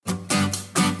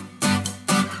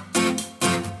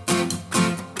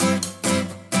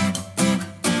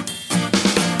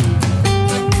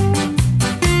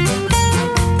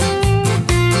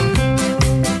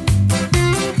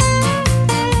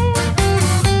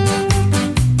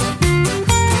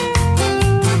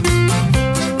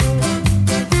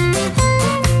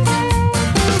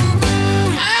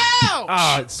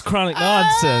Chronic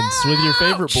Nonsense with your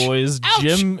favorite boys,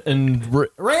 Jim and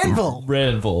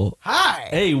Ranville. Hi.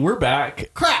 Hey, we're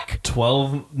back. Crack.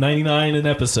 $12.99 an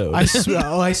episode. I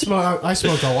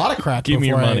smoked a lot of crack. Give me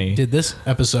your money. I did this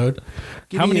episode.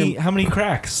 How many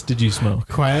cracks did you smoke?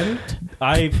 Quinn?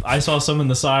 I saw some in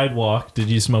the sidewalk. Did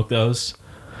you smoke those?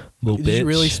 Did you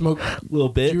really smoke?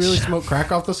 Little bitch. Did you really smoke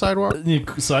crack off the sidewalk?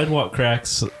 Sidewalk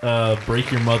cracks.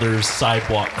 Break your mother's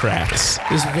sidewalk cracks.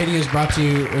 This video is brought to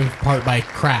you in part by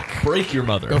crack. Break your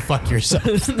mother. Go fuck yourself.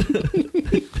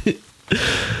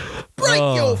 Break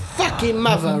your fucking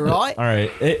mother, right? All right,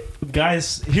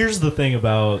 guys. Here's the thing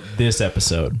about this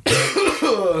episode.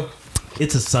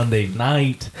 It's a Sunday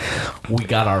night. We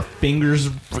got our fingers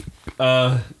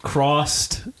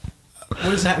crossed.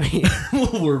 What does that mean?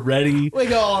 We're ready. We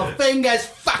got our fingers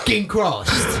fucking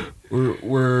crossed.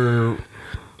 We're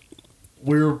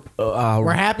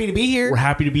happy to be here. We're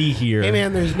happy to be here. Hey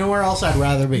man, there's nowhere else I'd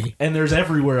rather be. And there's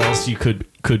everywhere else you could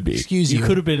be. Excuse you. You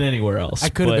could have been anywhere else. I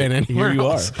could have been anywhere here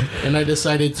else. You are. And I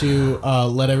decided to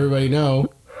let everybody know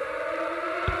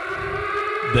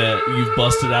that you've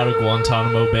busted out of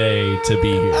Guantanamo Bay to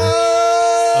be here.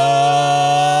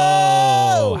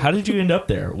 How did you end up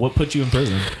there? What put you in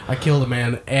prison? I killed a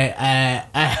man.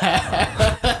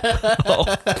 Oh,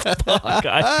 fuck.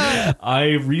 I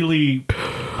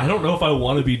don't know if I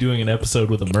want to be doing an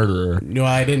episode with a murderer. No,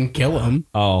 I didn't kill him.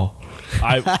 Oh.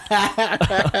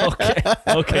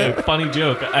 Okay. Funny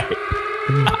joke. I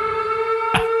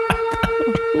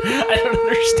don't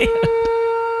understand.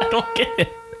 I don't get it.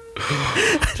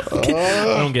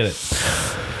 I don't get it.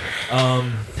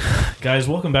 Guys,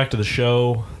 welcome back to the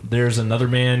show. There's another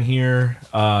man here.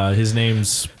 His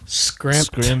name's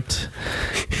Scrimpt.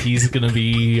 He's going to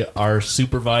be our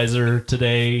supervisor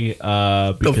today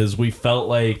because we felt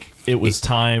like it was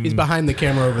time. He's behind the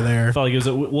camera over there. Felt like it was,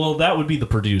 well, that would be the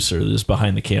producer that's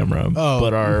behind the camera. Oh,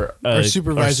 but our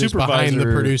supervisor's behind the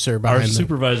producer.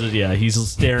 Supervisor, yeah, he's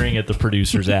staring at the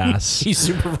producer's ass. He's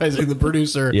supervising the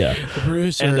producer. Yeah. The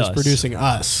producer is producing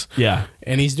us. Yeah.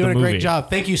 And he's doing a great job.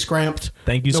 Thank you, Scrampt.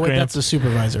 Thank you, Scrampt. No, wait, that's the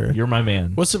supervisor. You're my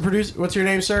man. What's the producer? What's your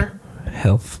name, sir?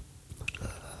 Health.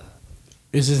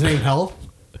 Is his name Health?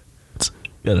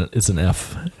 It's an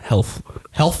F. Health.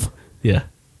 Health? Yeah.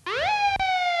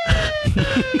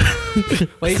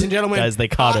 Ladies and gentlemen. Guys, they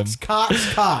caught him.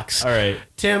 Cox. All right.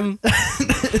 Tim.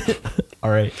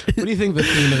 All right. What do you think the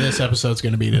theme of this episode is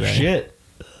going to be today? Shit.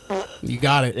 You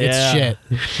got it. Yeah.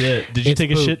 It's Shit. Did you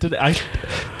take a shit today?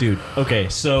 Dude, okay,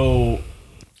 so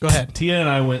go ahead. Tia and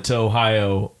I went to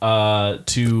Ohio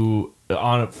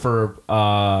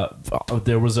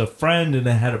there was a friend and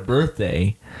it had a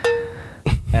birthday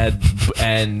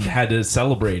and had to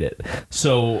celebrate it.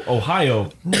 So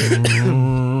Ohio.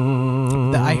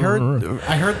 I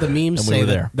heard the memes say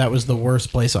that was the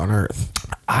worst place on earth.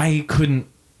 I couldn't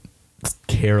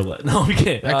care less. No, we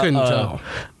can't. I couldn't tell.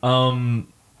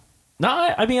 No,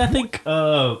 I mean, I think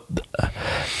the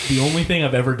only thing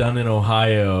I've ever done in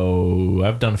Ohio,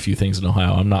 I've done a few things in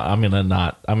Ohio. I'm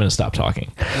gonna stop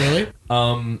talking. Really?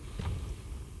 I'm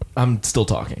still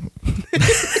talking.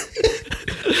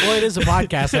 Well, it is a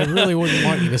podcast. I really wouldn't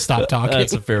want you to stop talking.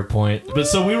 That's a fair point. But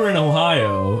so we were in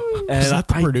Ohio, and is that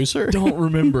the producer? I don't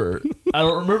remember. I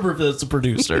don't remember if that's the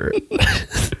producer. I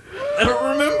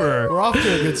don't remember. We're off to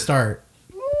a good start.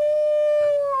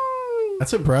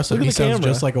 That's impressive. He sounds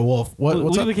just like a wolf. What's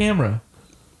Look at the camera.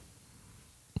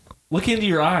 Look into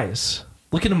your eyes.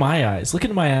 Look into my eyes. Look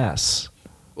into my ass.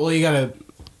 Well, you gotta.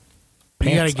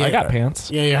 Pants. I got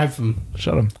pants. Yeah, you have them.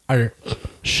 Shut them.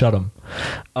 Shut them.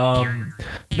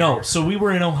 No, so we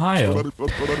were in Ohio,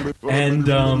 and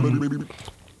oh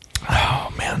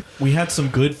man, we had some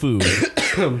good food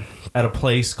at a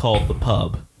place called the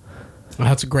Pub. Oh,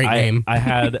 that's a great name. I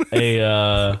had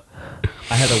a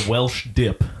Welsh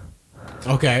dip.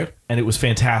 Okay. And it was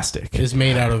fantastic. It's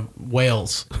made out of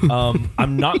whales.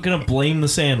 I'm not going to blame the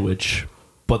sandwich,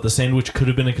 but the sandwich could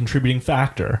have been a contributing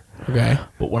factor. Okay.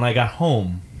 But when I got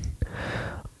home,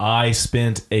 I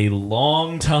spent a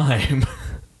long time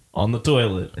on the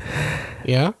toilet.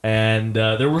 Yeah? And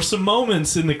there were some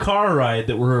moments in the car ride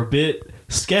that were a bit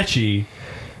sketchy.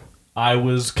 I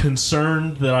was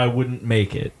concerned that I wouldn't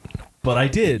make it, but I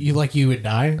did. You would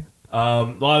die?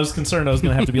 Well, I was concerned I was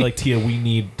going to have to be like, Tia, we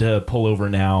need to pull over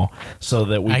now so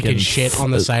that we can shit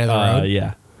on the side of the road.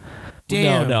 Yeah.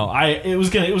 Damn. No. It was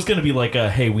gonna be like,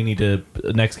 hey, we need to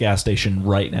next gas station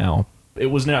right now. There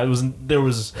was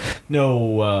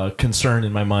no concern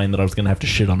in my mind that I was going to have to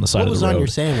shit on the side of the road. What was on your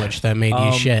sandwich that made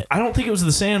you shit? I don't think it was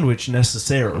the sandwich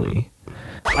necessarily.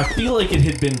 I feel like it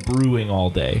had been brewing all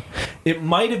day. It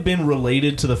might have been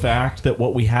related to the fact that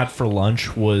what we had for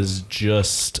lunch was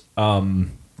just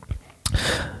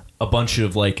a bunch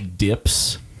of like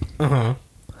dips, and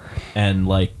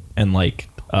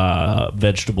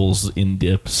vegetables in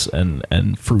dips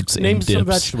and fruits in dips. Name some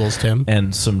vegetables, Tim.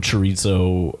 And some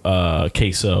chorizo,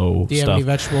 queso. Do you have any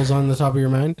vegetables on the top of your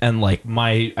mind? And like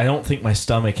I don't think my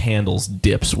stomach handles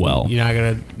dips well. You're not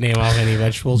gonna name off any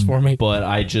vegetables for me, but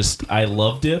I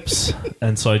love dips,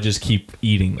 and so I just keep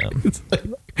eating them.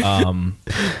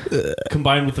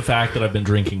 Combined with the fact that I've been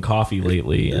drinking coffee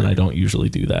lately, and I don't usually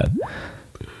do that.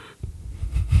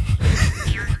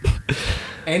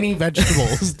 Any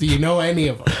vegetables? Do you know any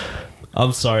of them?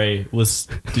 I'm sorry.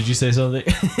 Did you say something?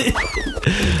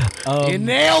 You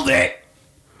nailed it.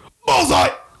 Bullseye.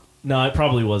 No, it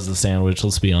probably was the sandwich.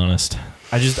 Let's be honest.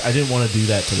 I didn't want to do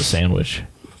that to the sandwich.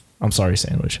 I'm sorry,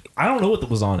 sandwich. I don't know what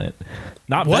was on it.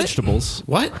 Not what? Vegetables.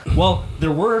 What? Well,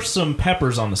 there were some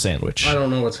peppers on the sandwich. I don't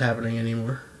know what's happening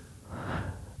anymore.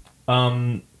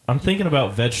 I'm thinking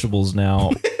about vegetables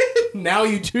now. Now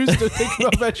you choose to think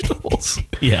about vegetables.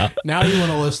 Yeah. Now you want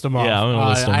to list them off. Yeah, I'm going to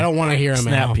list them. I don't want to hear them.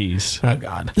 Snap peas. Oh,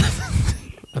 God.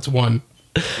 That's one.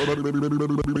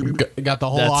 Got the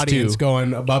whole That's audience two.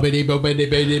 going. What do you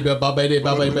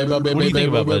think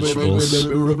about vegetables?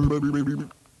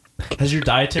 Has your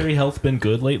dietary health been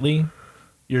good lately?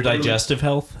 Your digestive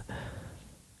health?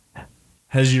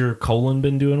 Has your colon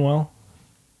been doing well?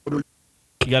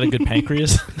 You got a good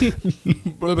pancreas? Do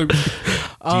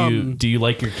you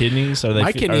like your kidneys? Are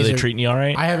they treating you all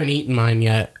right? I haven't eaten mine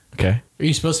yet. Okay. Are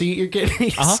you supposed to eat your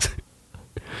kidneys?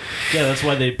 Yeah, that's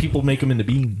why people make them into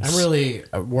beans. I'm really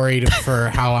worried for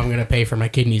how I'm going to pay for my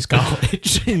kidneys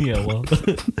college. Yeah, well.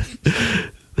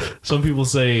 Some people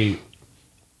say...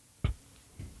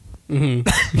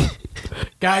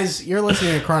 Guys, you're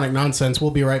listening to Chronic Nonsense. We'll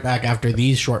be right back after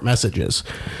these short messages.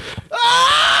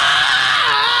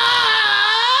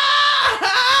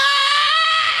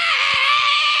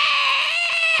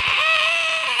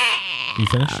 You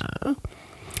finished?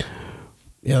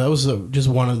 Yeah, that was just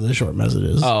one of the short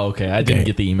messages. Oh, okay. I didn't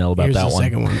get the email about Here's that the one.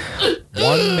 Second one.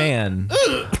 One man,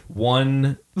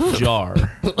 one jar,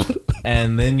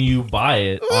 and then you buy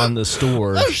it on the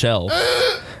store shelf,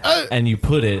 and you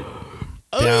put it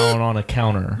down on a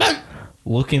counter.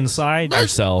 Look inside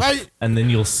yourself, and then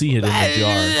you'll see it in the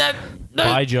jar.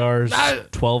 Buy jars,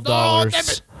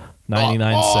 $12.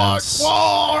 99 cents.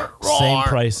 Same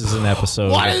price as an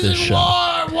episode of this show.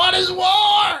 What is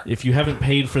war? If you haven't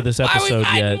paid for this episode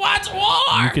yet,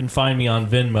 you can find me on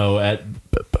Venmo at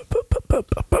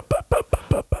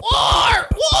War!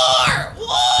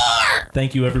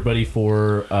 Thank you everybody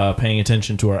for paying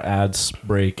attention to our ads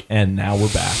break, and now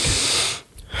we're back.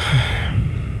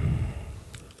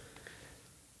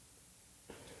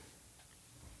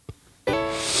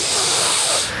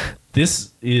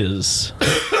 This is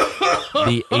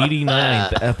the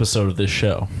 89th episode of this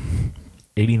show.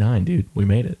 89, dude. We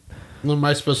made it. What am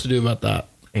I supposed to do about that?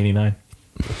 89.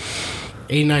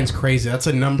 89's crazy. That's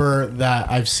a number that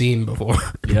I've seen before.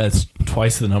 Yeah, it's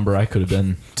twice the number I could have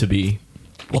been to be.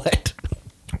 What?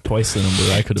 Twice the number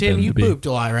I could have been to be. Tim, you pooped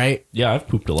a lot, right? Yeah, I've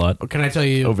pooped a lot. Can I tell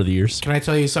you? Over the years. Can I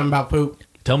tell you something about poop?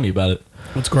 Tell me about it.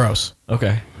 It's gross.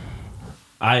 Okay.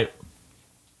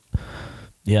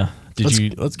 Yeah. Did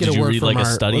you read like a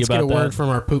study about that? Let's get a word from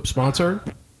our poop sponsor.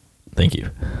 Thank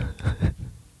you.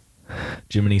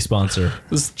 Jiminy sponsor.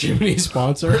 This is Jiminy's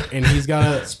sponsor, and he's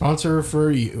got a sponsor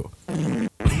for you.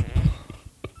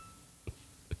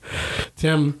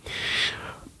 Tim,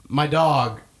 my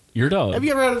dog. Your dog. Have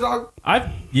you ever had a dog?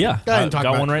 I've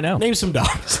got one right now. Name some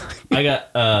dogs. I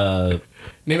got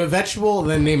name a vegetable,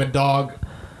 then name a dog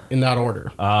in that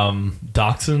order.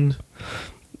 Dachshund.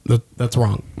 That's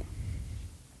wrong.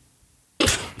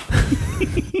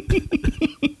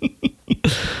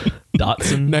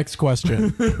 Dachshund. Next question.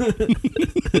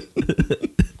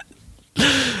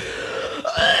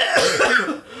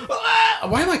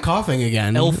 Why am I coughing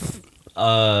again? Elf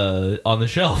on the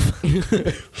shelf.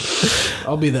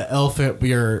 I'll be the elephant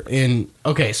you're in.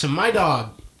 Okay, so my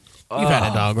dog. You've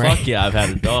had a dog, right? Fuck yeah, I've had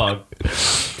a dog.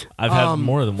 I've had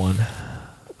more than one.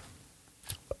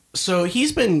 So he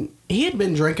had been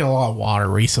drinking a lot of water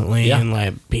recently, and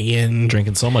like peeing,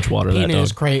 drinking so much water. That in dog.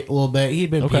 His crate a little bit. He'd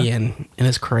been peeing in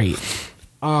his crate.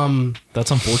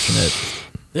 That's unfortunate.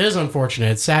 It is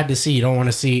unfortunate. It's sad to see. You don't want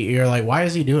to see. You're like, why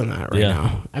is he doing that right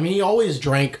now? I mean, he always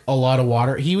drank a lot of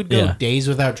water. He would go days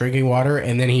without drinking water,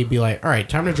 and then he'd be like, all right,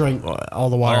 time to drink all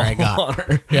the water I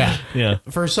got. Yeah.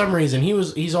 For some reason,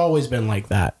 he's always been like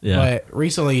that. Yeah. But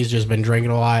recently, he's just been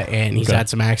drinking a lot, and he's had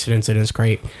some accidents in his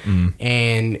crate.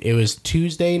 And it was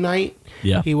Tuesday night.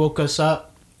 Yeah. He woke us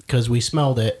up because we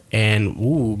smelled it, and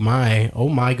oh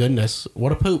my goodness,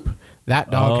 what a poop. that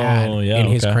dog had in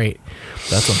his crate.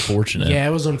 That's unfortunate. Yeah,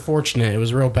 it was unfortunate. It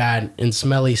was real bad. And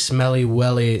smelly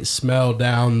welly smell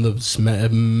down the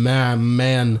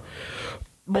man.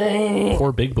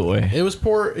 Poor big boy. It was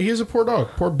poor. He was a poor dog.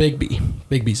 Poor Bigby.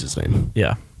 Bigby's his name.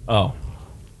 Yeah. Oh.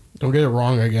 Don't get it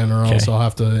wrong again, or else I'll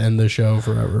have to end the show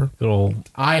forever. Good old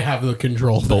I have the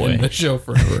control to end the show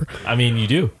forever. I mean, you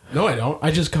do. No, I don't.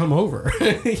 I just come over.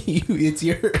 It's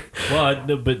your...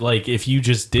 Well, but like, if you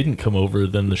just didn't come over,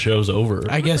 then the show's over.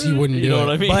 I guess you wouldn't do it. You know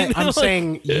what I mean? But I'm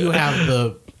saying you have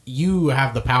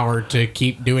the power to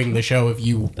keep doing the show if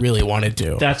you really wanted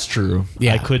to. That's true.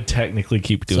 Yeah. I could technically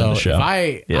keep doing the show. If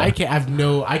I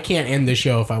can't end the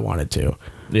show if I wanted to.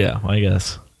 Yeah, I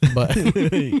guess. But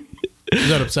does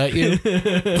that upset you?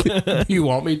 You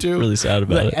want me to? Really sad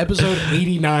about it. Episode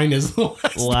 89 is the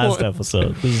last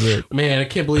episode. This is it. Man, I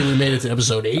can't believe we made it to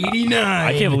episode 89.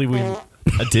 I can't believe we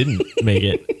didn't make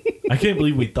it. I can't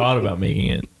believe we thought about making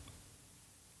it.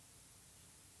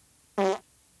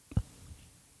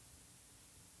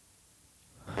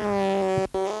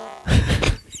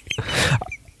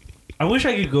 I wish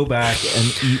I could go back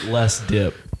and eat less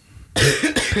dip.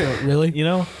 Really? You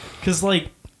know? Because like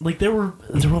there were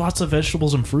lots of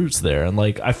vegetables and fruits there, and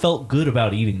like I felt good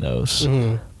about eating those.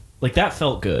 Mm-hmm. Like that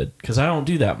felt good because I don't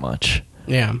do that much.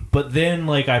 Yeah. But then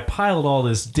like I piled all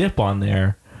this dip on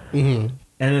there, and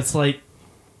it's like,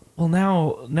 well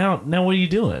now what are you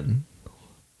doing?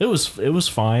 It was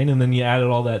fine, and then you added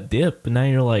all that dip, and now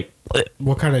you're like,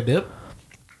 what kind of dip?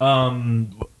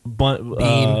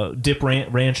 Dip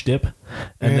ranch dip,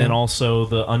 and then also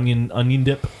the onion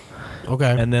dip.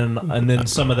 Okay. And then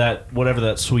some of that, whatever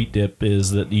that sweet dip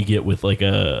is that you get with like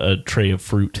a tray of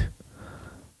fruit.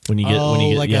 When you get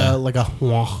like a like a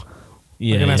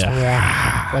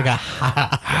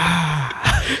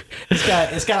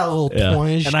it's got a little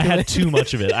twinge. And I had too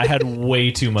much of it. I had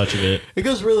way too much of it. It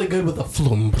goes really good with a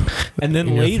flump. And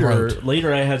then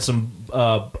later I had some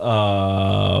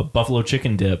buffalo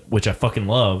chicken dip, which I fucking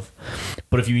love.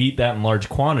 But if you eat that in large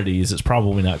quantities, it's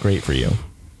probably not great for you.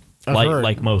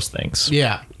 Like most things.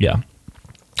 Yeah. Yeah.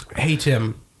 Hey,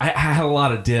 Tim. I had a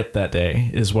lot of dip that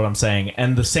day, is what I'm saying.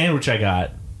 And the sandwich I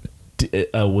got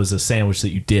was a sandwich that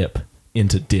you dip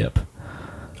into dip.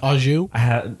 Au jus? I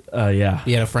had, yeah.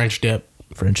 You had a French dip.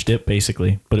 French dip,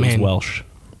 basically. But it was Welsh.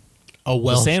 A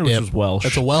Welsh The sandwich dip. was Welsh.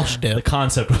 That's a Welsh dip. The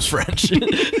concept was French. And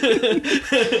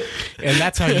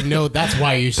that's how you know. That's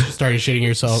why you started shitting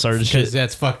yourself. Because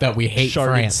that's fucked up. We hate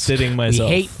France. Sitting myself.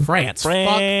 We hate France. Fuck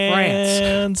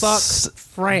France. Fuck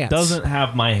France. Doesn't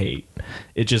have my hate.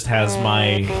 It just has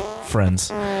my friends'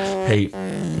 hate.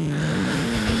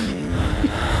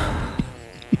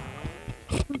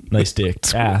 Nice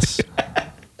dick. Ass.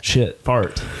 Shit.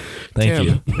 Fart. Thank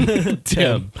you.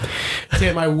 Tim,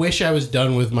 I wish I was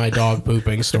done with my dog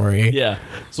pooping story. Yeah.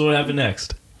 So what happened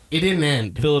next? It didn't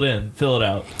end. Fill it in. Fill it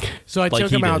out. So I took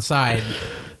him outside,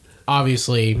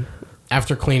 obviously,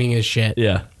 after cleaning his shit.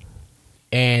 Yeah.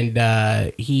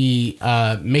 And he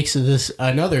makes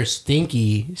another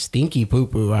stinky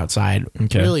poo-poo outside.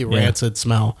 Okay. Really rancid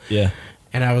smell. Yeah.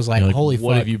 And I was like, holy fuck.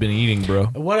 What have you been eating, bro?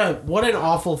 What an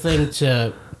awful thing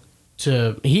to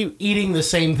he eating the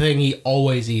same thing he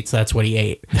always eats. That's what he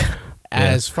ate,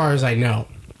 as far as I know.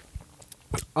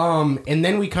 And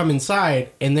then we come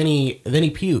inside, and then he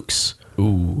pukes.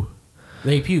 Ooh.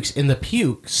 Then he pukes, and the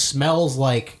puke smells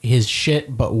like his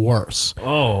shit, but worse.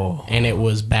 Oh. And it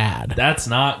was bad. That's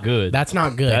not good. That's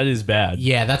not good. That is bad.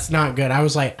 Yeah, that's not good. I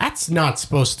was like, that's not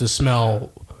supposed to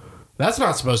smell. That's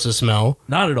not supposed to smell.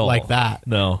 Not at all. Like that.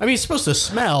 No. I mean, it's supposed to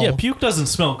smell. Yeah, puke doesn't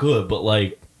smell good, but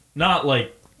like, not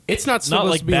like. It's not supposed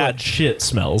like to be bad shit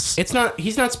smells. It's not.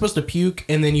 He's not supposed to puke,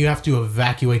 and then you have to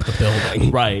evacuate the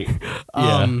building. Right.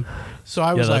 Yeah. So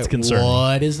I was like, concerning.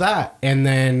 What is that? And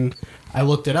then I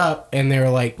looked it up, and they were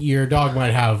like, your dog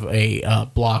might have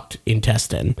a blocked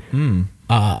intestine.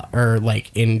 Or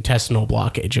like intestinal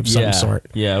blockage of some sort.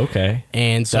 Yeah, okay.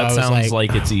 And so that sounds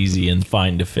like it's easy and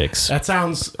fine to fix. That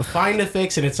sounds fine to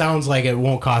fix, and it sounds like it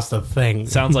won't cost a thing.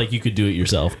 Sounds like you could do it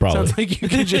yourself, probably. Sounds like you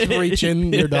could just reach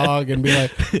in your dog and be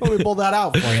like, let me pull that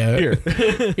out for you.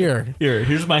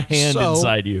 Here's my hand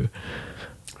inside you.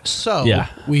 So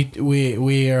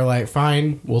we are like,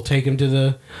 fine, we'll take him to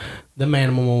the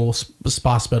manimal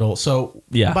hospital. So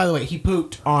by the way, he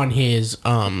pooped on his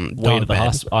dog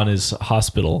bed. On his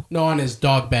hospital. No, on his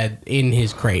dog bed in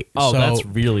his crate. Oh, so, that's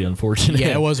really unfortunate. Yeah,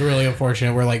 it was really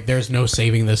unfortunate. We're like, there's no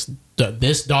saving this.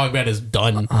 This dog bed is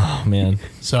done. Oh man.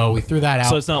 So we threw that out.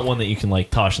 So it's not one that you can like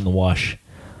toss in the wash.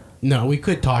 No, we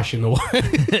could toss in the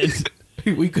wash.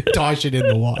 We could toss it in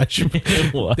the wash.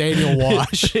 Daniel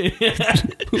Wash.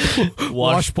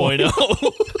 Wash.0.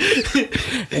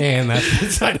 And that's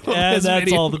the title of this that's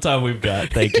video. all the time we've got.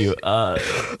 Thank you.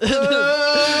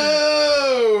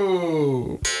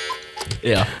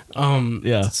 Yeah.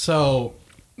 Yeah. So.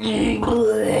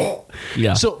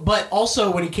 Yeah. So, but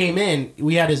also when he came in,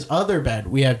 we had his other bed.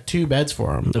 We had 2 beds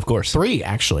for him. Of course. 3,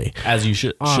 actually. As you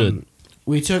should.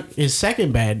 We took his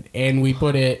second bed and we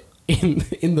put it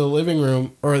in the living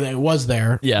room, or it was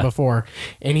there before.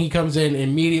 And he comes in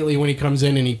immediately. When he comes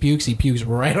in and he pukes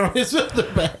right on his other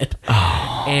bed.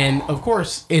 Oh. And of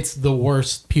course, it's the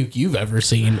worst puke you've ever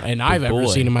seen, and I've ever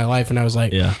seen in my life. And I was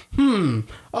like,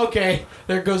 okay,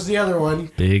 there goes the other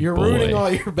one. You're ruining all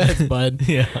your beds, bud.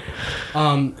 Yeah.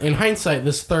 In hindsight,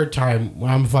 this third time,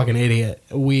 I'm a fucking idiot.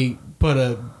 We put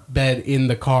a bed in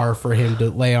the car for him to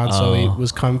lay on, so he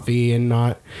was comfy and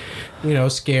not,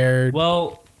 scared.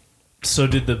 Well, so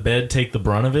did the bed take the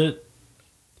brunt of it?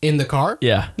 In the car?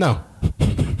 Yeah. No.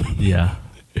 Yeah.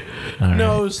 All no,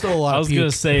 right. it was still a lot. I was gonna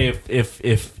say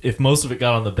if most of it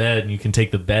got on the bed and you can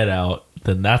take the bed out,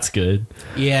 then that's good.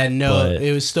 Yeah, no, But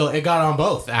it got on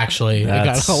both. Actually, it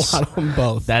got a lot on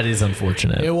both. That is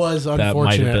unfortunate. It was unfortunate. That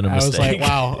might have been a mistake. I was like,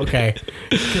 wow, okay,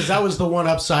 because that was the one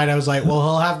upside. I was like, well,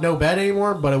 he'll have no bed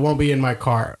anymore, but it won't be in my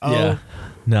car. Oh, yeah.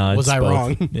 No, was I both.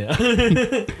 wrong? Yeah. No,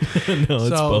 it's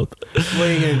both. What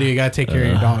are you gonna do? You gotta take care of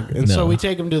your dog, and so we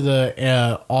take him to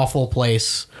the awful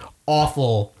place.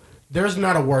 Awful. There's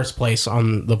not a worse place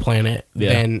on the planet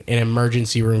than an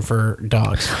emergency room for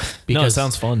dogs. No, it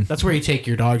sounds fun. That's where you take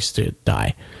your dogs to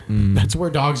die. That's where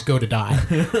dogs go to die.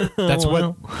 That's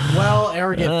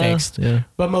or get fixed. Yeah.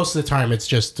 But most of the time, it's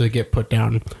just to get put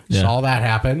down. Saw that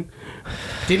happen.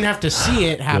 Didn't have to see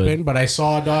it happen, but I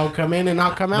saw a dog come in and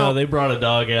not come out. No, they brought a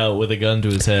dog out with a gun to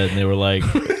his head, and they were like,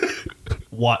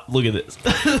 "What? Look at this,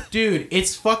 dude!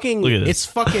 It's fucking. Look at this. It's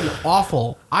fucking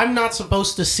awful. I'm not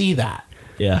supposed to see that.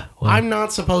 Yeah, well, I'm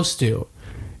not supposed to.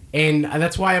 And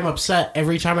that's why I'm upset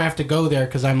every time I have to go there,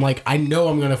 because I'm like, I know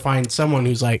I'm going to find someone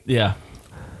who's like... Yeah.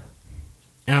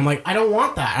 And I'm like, I don't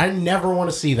want that. I never want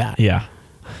to see that. Yeah.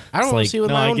 I don't want to see it with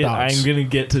my own dogs. I'm going to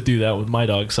get to do that with my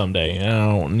dog someday. And I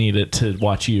don't need it to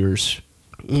watch yours.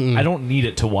 I don't need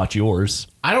it to watch yours.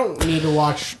 I don't need to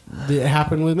watch it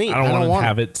happen with me. I don't want to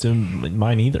have it to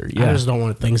mine either. Yeah. I just don't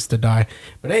want things to die.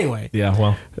 But anyway. Yeah,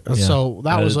 well. Yeah. So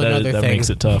that was another thing. That makes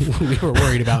it tough. We were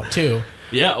worried about, too.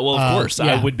 Yeah, well, of course.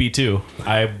 Yeah. I would be, too.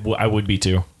 I would be,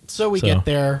 too. So we get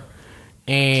there,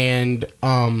 and this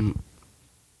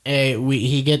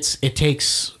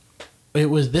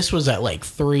was at like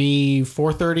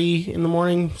 4:30 in the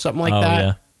morning, something like that.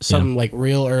 Yeah. Something like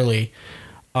real early.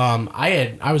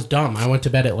 I was dumb. I went to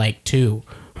bed at like 2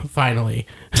 finally.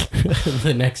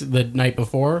 the night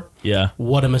before. Yeah.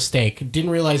 What a mistake.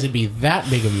 Didn't realize it'd be that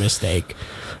big of a mistake.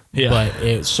 Yeah. But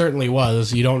it certainly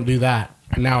was. You don't do that.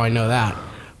 Now I know that.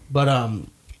 But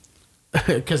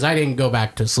because I didn't go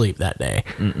back to sleep that day.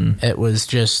 Mm-mm. It was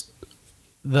just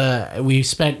we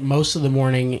spent most of the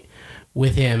morning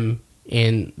with him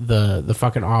in the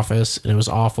fucking office, and it was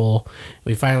awful.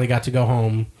 We finally got to go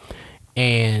home,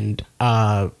 and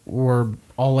we're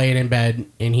all laying in bed,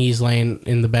 and he's laying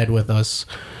in the bed with us.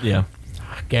 Yeah.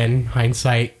 Again,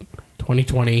 hindsight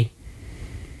 2020.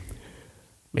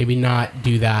 Maybe not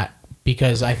do that,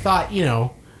 because I thought,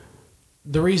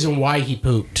 the reason why he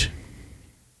pooped,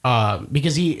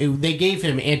 because they gave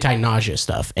him anti-nausea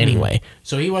stuff anyway,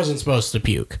 so he wasn't supposed to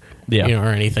puke, or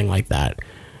anything like that,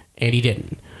 and he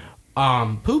didn't.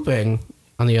 Pooping,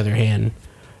 on the other hand,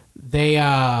 they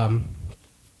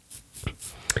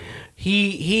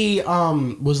he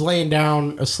was laying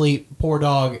down asleep, poor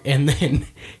dog, and then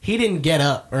he didn't get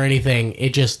up or anything.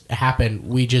 It just happened.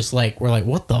 We're like,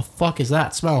 what the fuck is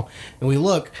that smell? And we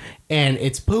look, and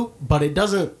it's poop, but it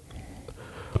doesn't.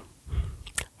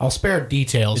 I'll spare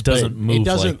details. It doesn't move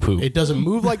like poop. It doesn't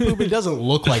move like poop. It doesn't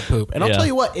look like poop. And I'll tell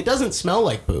you what, it doesn't smell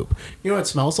like poop. You know what it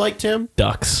smells like, Tim?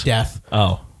 Ducks. Death.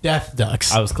 Oh. Death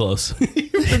ducks. I was close. You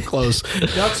were close.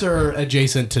 Ducks are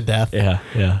adjacent to death. Yeah,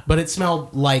 yeah. But it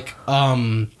smelled like,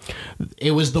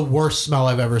 it was the worst smell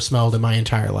I've ever smelled in my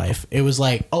entire life. It was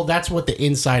like, oh, that's what the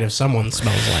inside of someone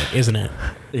smells like, isn't it?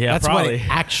 Yeah, that's probably. what it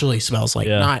actually smells like,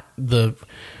 not the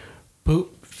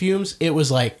poop fumes. It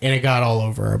was like, and it got all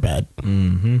over our bed.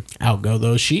 Mm-hmm. Out go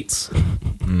those sheets.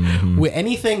 Mm-hmm. With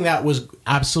anything that was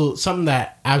something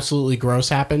that absolutely gross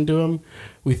happened to him,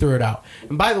 we threw it out.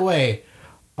 And by the way,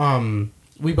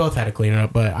 we both had to clean it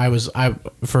up, but I was there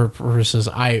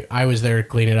to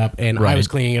clean it up, and I was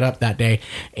cleaning it up that day.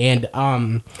 And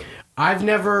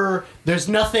there's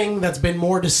nothing that's been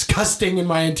more disgusting in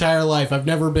my entire life. I've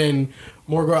never been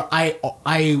more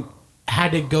I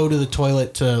had to go to the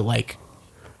toilet to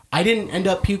I didn't end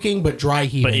up puking, but dry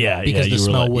heaving, because the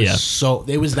smell was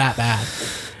it was that bad.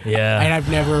 Yeah. And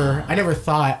I never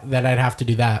thought that I'd have to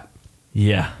do that.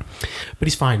 Yeah. But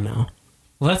he's fine now.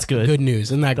 Well, that's good. Good news.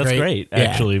 Isn't that great? That's great,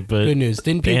 actually. Yeah. But good news.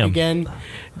 Didn't poop damn. again.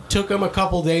 Took him a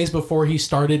couple days before he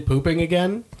started pooping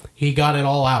again. He got it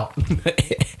all out.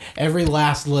 Every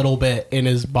last little bit in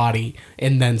his body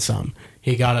and then some.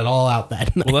 He got it all out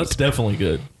that night. Well, that's definitely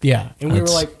good. Yeah. And we were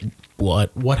That's- like,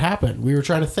 what happened? We were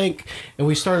trying to think, and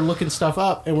we started looking stuff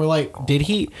up, and we're like, did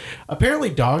he... Apparently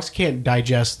dogs can't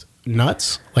digest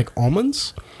nuts, like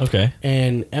almonds. Okay.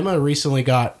 And Emma recently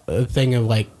got a thing of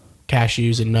like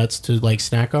cashews and nuts to like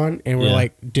snack on, and we're Yeah.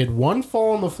 like, did one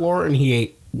fall on the floor and he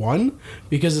ate one?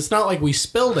 Because it's not like we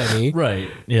spilled any. Right.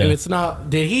 Yeah. And it's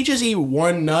not... Did he just eat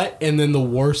one nut and then the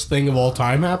worst thing of all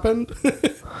time happened?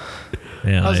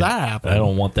 Yeah, How's that happen? I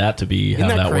don't want that to be how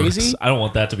Isn't that that crazy? works. I don't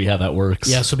want that to be how that works.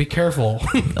 Yeah, so be careful.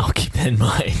 I'll keep that in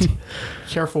mind.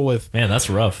 Careful with Man, that's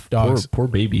rough. Dogs. Poor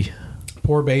baby.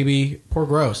 poor baby, poor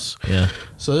gross. Yeah.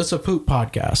 So this is a poop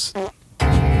podcast.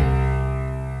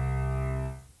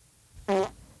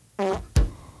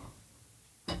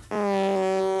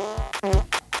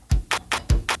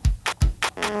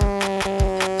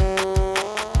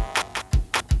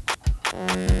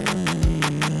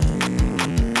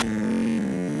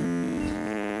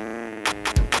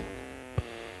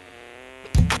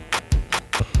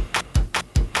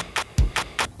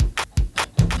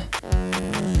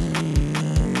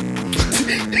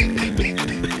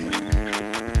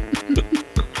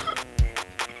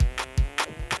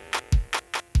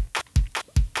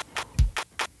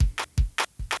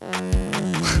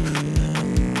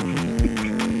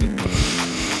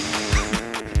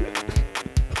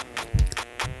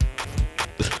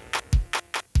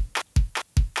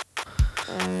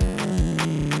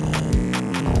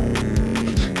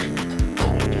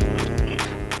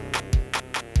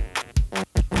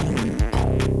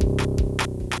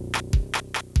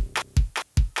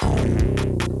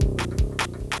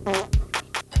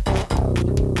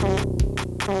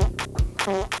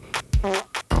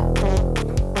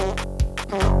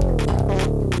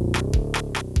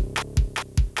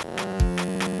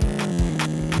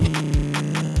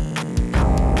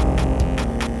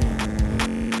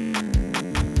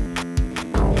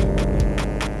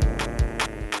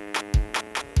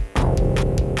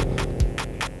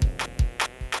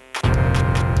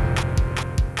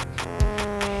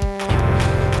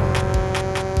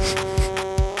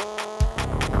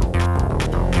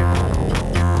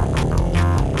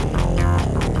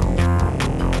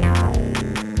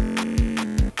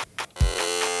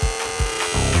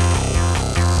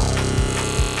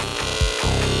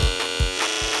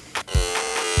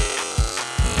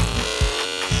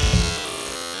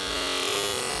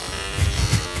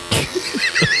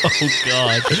 Oh,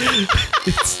 God.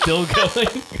 It's still going.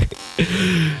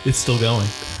 It's still going.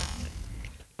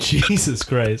 Jesus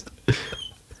Christ. I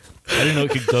didn't know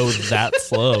it could go that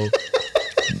slow.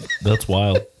 That's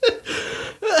wild.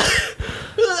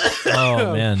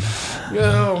 Oh, man.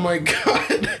 Oh my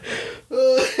god.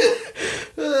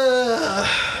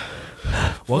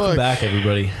 Welcome back,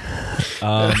 everybody.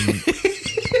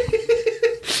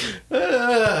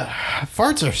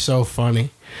 Farts are so funny.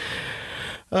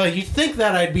 You'd think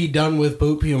that I'd be done with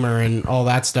poop humor and all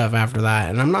that stuff after that,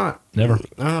 and I'm not. Never.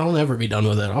 I'll never be done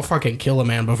with it. I'll fucking kill a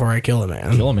man before I kill a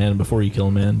man. Kill a man before you kill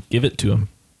a man. Give it to him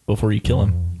before you kill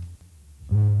him.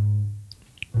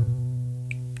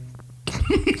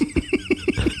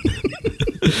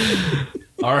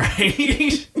 All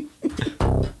right.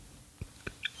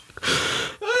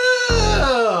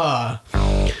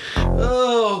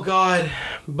 Oh god.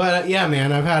 But yeah,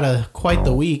 man, I've had quite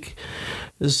the week.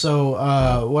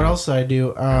 So what else did I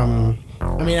do? I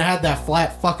mean, I had that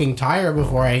flat fucking tire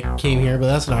before I came here, but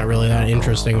that's not really that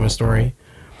interesting of a story.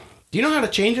 Do you know how to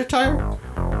change a tire?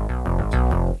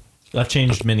 I've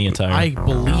changed many a tire. I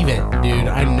believe it, dude.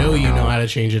 I know you know how to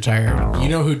change a tire. You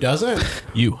know who doesn't?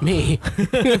 You. Me.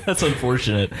 That's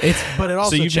unfortunate. But it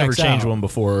also So you've never checks changed out. one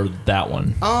before that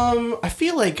one? I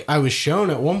feel like I was shown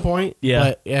at one point. Yeah.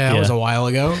 But yeah, it was a while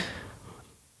ago.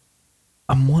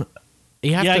 I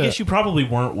You have I to, guess you probably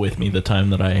weren't with me the time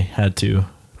that I had to.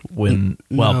 When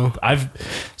No. I've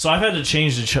had to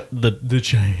change the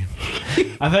chain.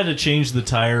 I've had to change the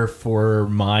tire for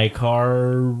my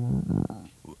car.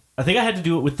 I think I had to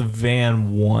do it with the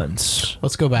van once.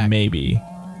 Let's go back. Maybe.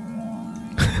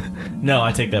 No,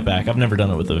 I take that back. I've never done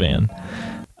it with the van.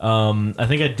 I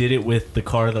think I did it with the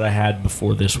car that I had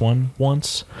before this one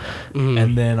once.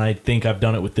 And then I think I've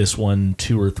done it with this one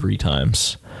 2 or 3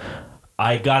 times.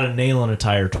 I got a nail in a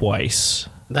tire twice.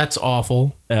 That's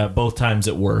awful. Both times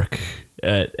at work.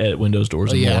 at Windows,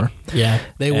 Doors, and More. Yeah,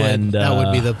 they would. And, that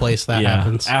would be the place that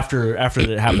happens. After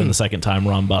it happened the second time,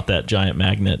 Ron bought that giant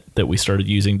magnet that we started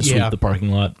using to sweep the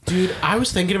parking lot. Dude, I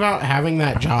was thinking about having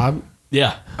that job.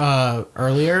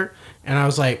 Earlier, and I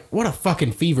was like, what a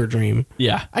fucking fever dream.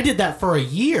 Yeah. I did that for a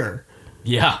year.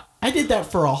 Yeah. I did that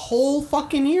for a whole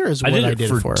fucking year is what I did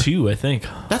it for. 2, I think.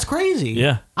 That's crazy.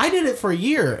 Yeah. I did it for a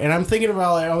year, and I'm thinking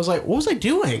about it. I was like, what was I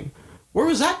doing? Where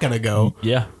was that going to go?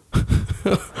 Yeah.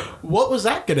 What was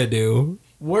that going to do?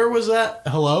 Where was that?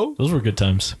 Hello? Those were good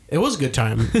times. It was a good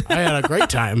time. I had a great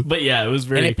time. But yeah, it was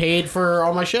very... And it paid for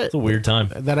all my shit. It's a weird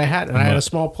time. That I had. And I had a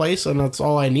small place, and that's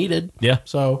all I needed. Yeah.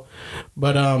 So,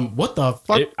 but what the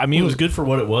fuck? It was good for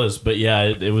what it was, but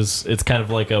yeah, it's kind of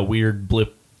like a weird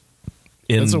blip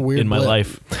in my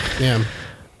life. Yeah.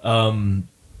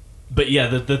 But yeah,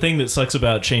 the thing that sucks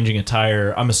about changing a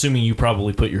tire, I'm assuming you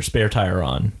probably put your spare tire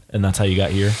on, and that's how you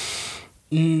got here?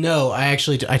 No, I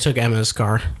took Emma's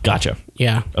car. Gotcha.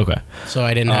 Yeah. Okay. So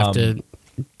I didn't have to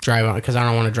drive on it, because I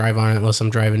don't want to drive on it unless I'm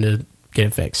driving to get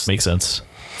it fixed. Makes sense.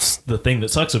 The thing that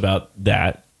sucks about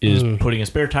that is putting a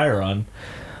spare tire on.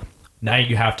 Now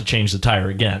you have to change the tire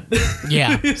again.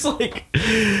 Yeah. It's like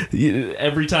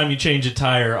every time you change a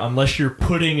tire, unless you're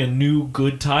putting a new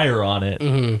good tire on it,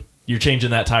 you're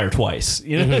changing that tire twice.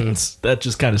 You know, that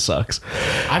just kind of sucks.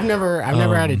 I've never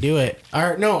had to do it.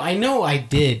 Or no, I know I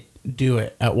did do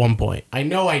it at one point. I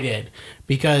know I did,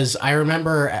 because I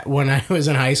remember when I was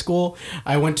in high school,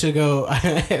 I went to go.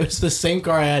 It was the same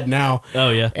car I had now. Oh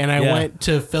yeah. And I went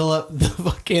to fill up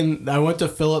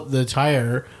the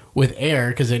tire with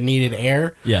air because it needed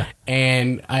air. Yeah.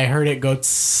 And I heard it go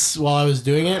tss while I was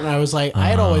doing it, and I was like, I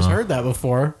had always heard that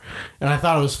before, and I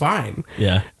thought it was fine.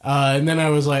 Yeah. And then I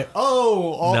was like,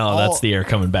 that's the air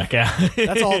coming back out.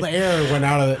 That's all the air went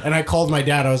out of it. And I called my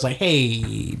dad. I was like,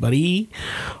 hey, buddy,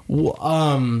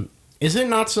 is it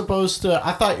not supposed to?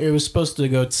 I thought it was supposed to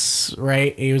go tss,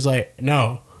 right? He was like,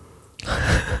 no.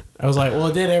 I was like, well,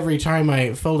 it did every time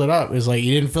I filled it up. It was like,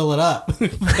 you didn't fill it up.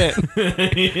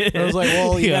 I was like,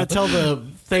 well, you gotta tell the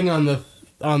thing on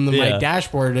my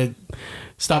dashboard to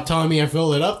stop telling me I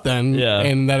filled it up then,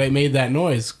 and that it made that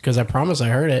noise, because I promise I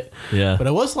heard it. Yeah, but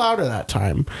it was louder that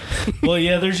time. Well,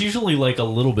 yeah, there's usually like a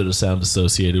little bit of sound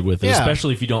associated with it,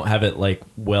 especially if you don't have it like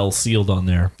well sealed on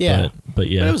there. Yeah, but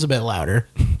yeah, but it was a bit louder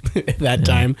that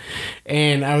time,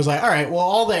 and I was like, all right, well,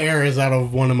 all the air is out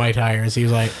of one of my tires. He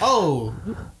was like, oh,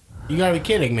 you gotta be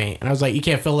kidding me. And I was like, you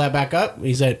can't fill that back up?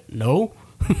 He said, no.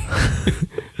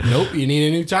 Nope, you need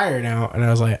a new tire now. And I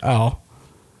was like, oh,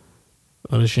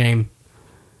 what a shame.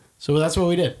 So that's what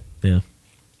we did. Yeah.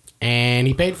 And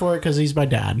he paid for it because he's my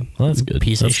dad. Well, that's good.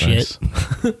 Piece that's of nice. shit.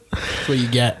 That's what you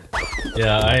get.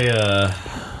 Yeah,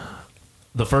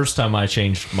 the first time I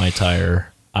changed my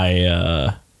tire,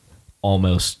 I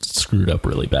almost screwed up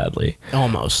really badly.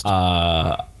 Almost.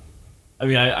 I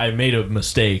mean, I made a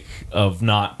mistake of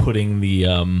not putting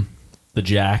the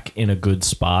jack in a good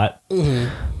spot,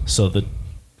 so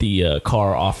the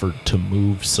car offered to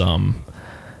move some,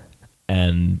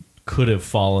 and could have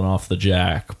fallen off the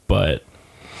jack, but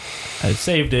I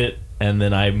saved it, and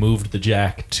then I moved the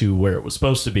jack to where it was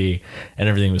supposed to be, and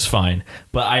everything was fine.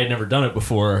 But I had never done it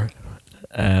before,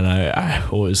 and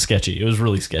it was sketchy. It was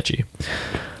really sketchy.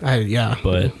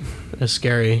 But it's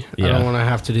scary. Yeah. I don't want to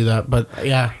have to do that, but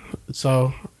yeah.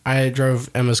 So I drove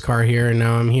Emma's car here, and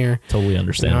now I'm here. Totally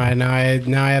understand. Now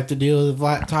I have to deal with a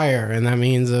flat tire, and that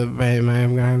means I'm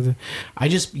gonna have to.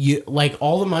 Like,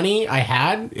 all the money I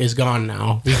had is gone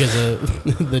now because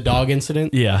of the dog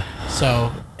incident. Yeah.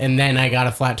 So, and then I got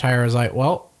a flat tire. I was like,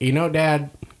 well, Dad,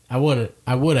 I would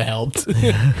have helped.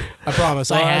 I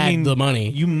promise. Well, I had the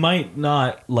money. You might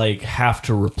not have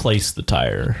to replace the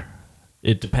tire.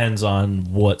 It depends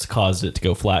on what's caused it to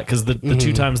go flat. Because the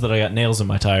 2 times that I got nails in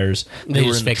my tires, they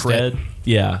were in the tread.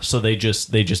 Yeah, so they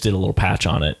just did a little patch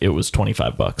on it. It was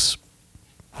 $25.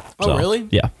 Oh, really?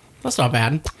 Yeah. That's not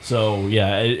bad. So,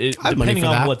 yeah, depending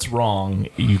on what's wrong,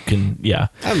 you can, I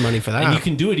have money for that. And you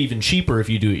can do it even cheaper if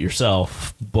you do it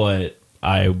yourself, but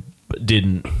I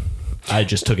didn't. I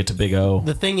just took it to Big O.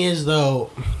 The thing is, though,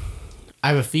 I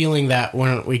have a feeling that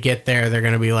when we get there, they're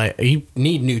going to be like, you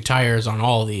need new tires on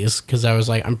all of these. Because I was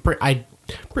like, I'm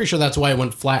pretty sure that's why it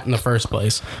went flat in the first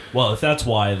place. Well, if that's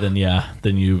why, then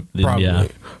probably. Yeah.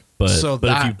 But if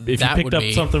you picked up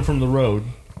something from the road,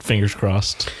 fingers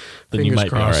crossed, then you might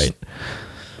be all right.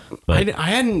 But I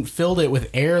hadn't filled it with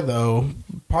air, though,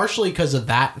 partially because of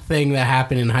that thing that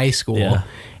happened in high school. Yeah.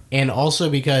 And also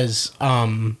because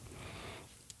I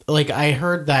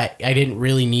heard that I didn't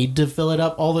really need to fill it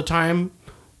up all the time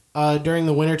during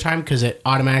the wintertime because it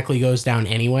automatically goes down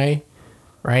anyway,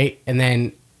 right? And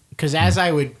then because as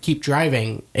I would keep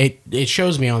driving, it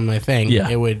shows me on my thing. Yeah.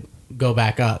 It would go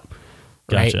back up.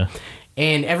 Right. Gotcha.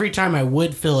 And every time I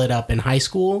would fill it up in high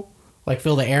school, like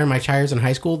fill the air in my tires in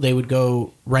high school, they would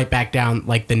go right back down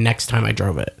like the next time I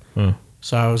drove it.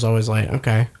 So I was always like,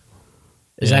 okay,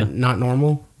 is that not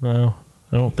normal? No,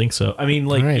 I don't think so. I mean,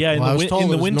 like, right. yeah, Well, in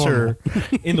the winter,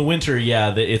 in the winter,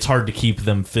 yeah, it's hard to keep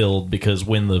them filled because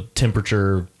when the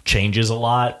temperature changes a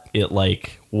lot, it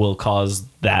like will cause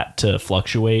that to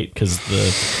fluctuate because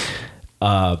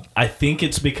I think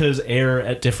it's because air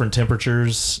at different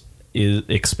temperatures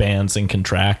expands and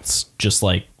contracts, just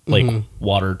like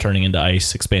water turning into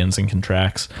ice expands and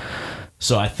contracts.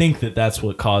 So I think that's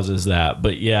what causes that.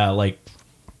 But yeah, like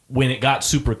when it got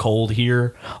super cold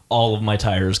here, all of my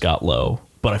tires got low,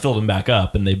 but I filled them back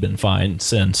up and they've been fine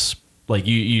since. Like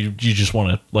you just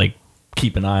want to like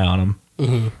keep an eye on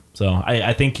them. So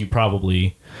I think you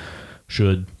probably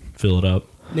should fill it up.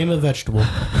 Name a vegetable.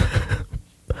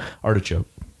 Artichoke.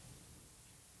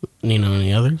 You know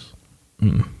any others?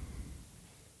 I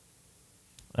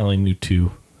only knew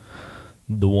two.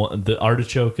 The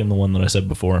artichoke and the one that I said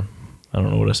before. I don't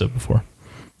know what I said before.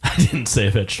 I didn't say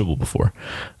a vegetable before.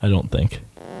 I don't think.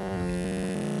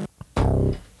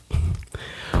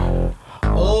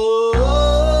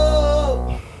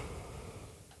 Oh!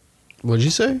 What'd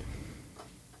you say?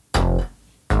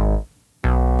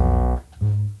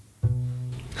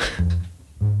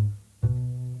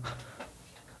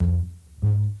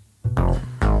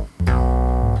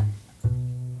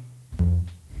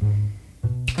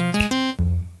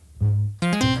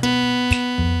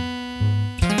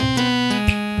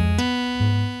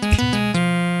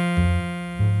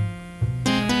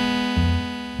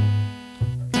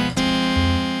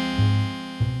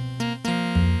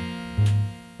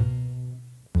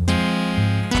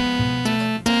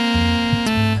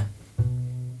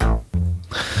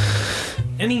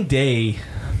 Any day,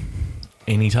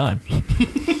 anytime.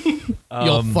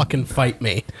 You'll fucking fight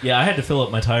me. Yeah, I had to fill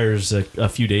up my tires a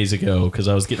few days ago because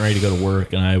I was getting ready to go to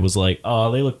work, and I was like,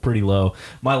 "Oh, they look pretty low."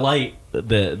 My light,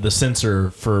 the sensor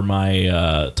for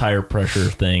my tire pressure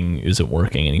thing isn't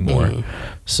working anymore,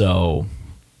 so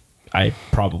I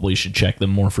probably should check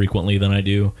them more frequently than I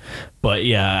do. But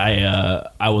yeah,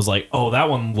 I was like, "Oh, that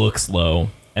one looks low,"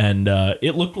 and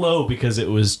it looked low because it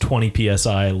was 20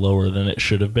 psi lower than it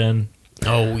should have been.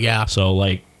 Oh yeah. So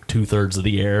like 2/3 of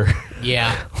the air.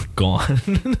 Yeah. Gone.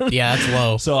 Yeah, that's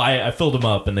low. So I filled them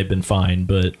up and they've been fine,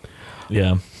 but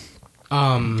yeah.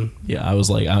 Yeah, I was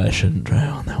like, I shouldn't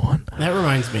drive on that one. That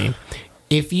reminds me.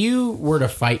 If you were to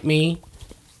fight me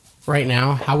right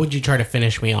now, how would you try to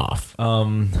finish me off? How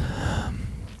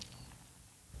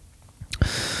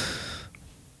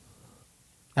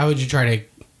would you try to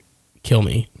kill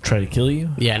me? Try to kill you?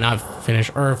 Yeah, not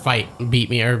finish or fight, beat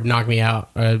me or knock me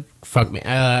out, fuck me.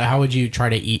 How would you try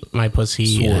to eat my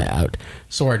pussy out?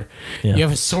 Sword. Yeah. You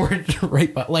have a sword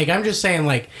right, but like I'm just saying,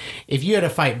 like if you had to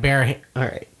fight all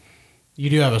right, you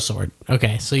do have a sword.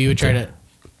 Okay, so you would try to.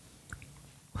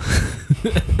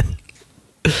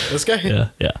 This guy.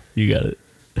 Yeah, you got it.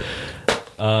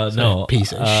 No,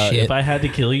 piece of shit. If I had to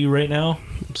kill you right now,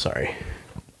 I'm sorry.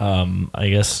 I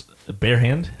guess bare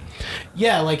hand.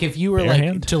 Yeah, like if you were Bare like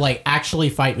hand? to like actually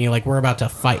fight me, like we're about to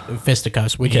fight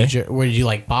fisticuffs. Would you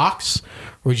like box?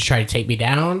 Or would you try to take me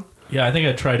down? Yeah, I think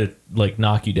I'd try to like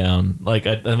knock you down. Like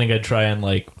I think I'd try and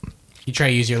like. You try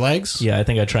to use your legs? Yeah, I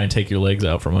think I'd try and take your legs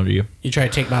out from under you. You try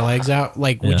to take my legs out?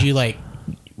 Like, would you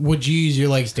use your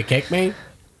legs to kick me?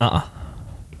 No,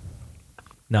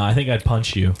 I think I'd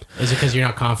punch you. Is it because you're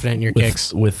not confident in your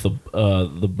kicks? With the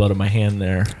butt of my hand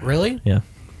there. Really? Yeah.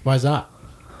 Why is that?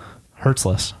 Hurts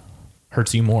less.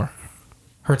 Hurts you more.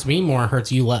 Hurts me more,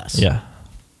 hurts you less. Yeah.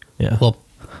 Yeah. Well,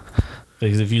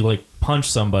 because if you like punch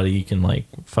somebody, you can like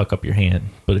fuck up your hand.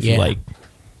 But if you like,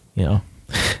 you know,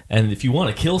 and if you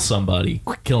want to kill somebody,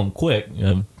 kill them quick.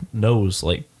 Nose,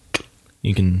 like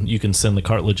you can send the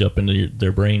cartilage up into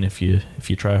their brain if you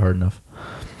try hard enough.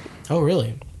 Oh,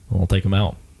 really? We'll take them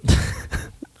out.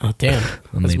 Oh, damn.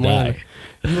 And they die.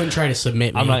 You wouldn't try to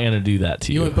submit me. I'm not gonna do that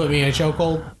to you. You wouldn't put me in a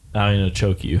chokehold? I'm gonna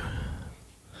choke you.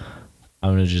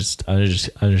 I'm just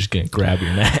gonna grab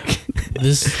your neck.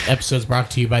 This episode's brought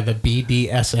to you by the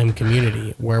BDSM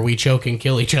community, where we choke and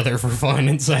kill each other for fun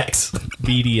and sex.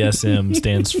 BDSM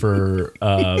stands for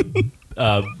Bim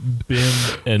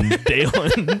and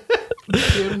Dalen.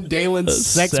 Bim Dalen's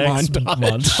sex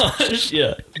montage.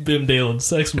 Yeah, Bim Dalen's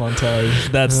sex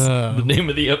montage. That's the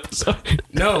name of the episode.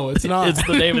 No, it's not. It's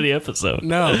the name of the episode.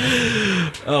 No.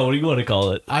 Oh, what do you want to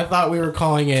call it? I thought we were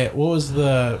calling it, what was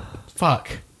the,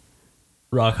 fuck?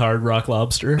 Rock Hard, Rock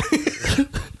Lobster.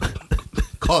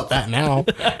 Call it that now.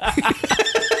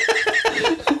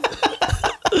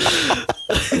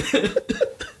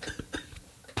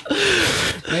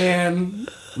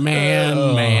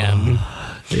 Man.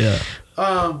 Yeah.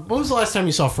 When was the last time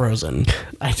you saw Frozen?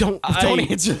 Don't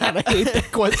answer that. I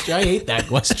hate that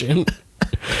question.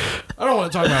 I don't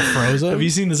want to talk about Frozen. Have you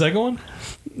seen the second one?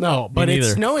 No, but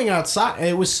it's snowing outside.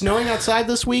 It was snowing outside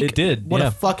this week. It did. What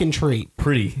a fucking treat.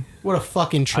 Pretty. What a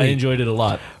fucking treat. I enjoyed it a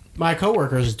lot. My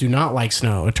coworkers do not like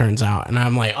snow, it turns out. And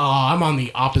I'm like, I'm on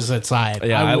the opposite side.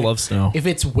 Yeah, I love snow. If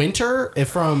it's winter,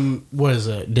 what is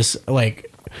it?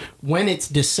 When it's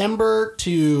December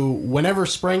to whenever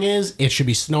spring is, it should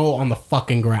be snow on the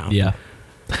fucking ground. Yeah.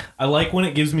 I like when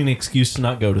it gives me an excuse to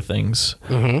not go to things.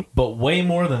 Mm-hmm. But way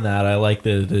more than that, I like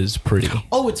that it is pretty.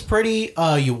 Oh, it's pretty.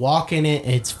 You walk in it,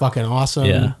 it's fucking awesome.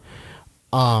 Yeah.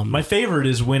 My favorite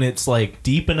is when it's like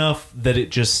deep enough that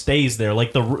it just stays there.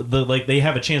 Like like they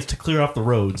have a chance to clear off the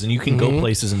roads and you can go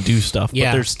places and do stuff.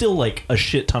 Yeah. But there's still like a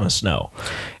shit ton of snow.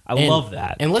 I love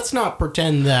that. And let's not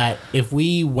pretend that if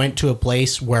we went to a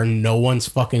place where no one's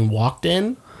fucking walked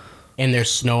in and there's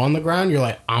snow on the ground, you're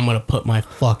like, I'm going to put my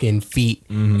fucking feet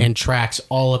and tracks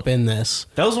all up in this.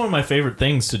 That was one of my favorite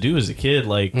things to do as a kid.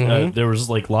 Like there was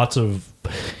like lots of,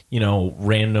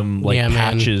 random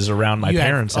patches around my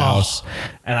parents' house.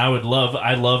 And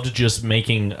I loved just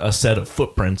making a set of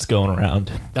footprints going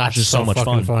around. That's just so much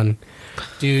fun.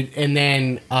 Dude. And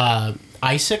then,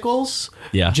 icicles.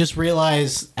 Yeah. Just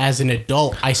realized as an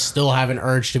adult, I still have an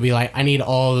urge to be like, I need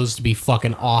all those to be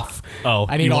fucking off. Oh,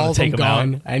 I need all of them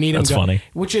gone. Out? I need That's them gone. funny.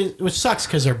 Which sucks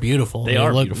because they're beautiful. They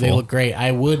are beautiful. They look great.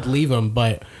 I would leave them,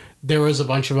 but there was a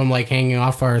bunch of them like hanging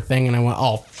off our thing, and I went,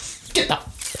 get the.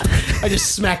 I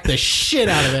just smacked the shit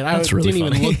out of it. That's really didn't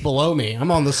funny. even look below me. I'm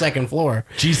on the second floor.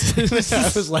 Jesus. I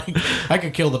was like, I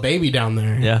could kill the baby down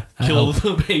there. Yeah, kill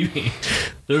the baby.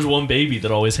 There's one baby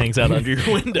that always hangs out under your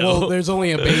window. Well, there's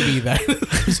only a baby that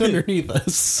lives underneath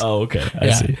us. Oh, okay. I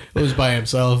see. It was by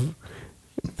himself.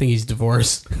 I think he's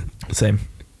divorced. Same.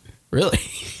 Really?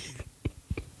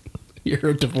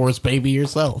 You're a divorced baby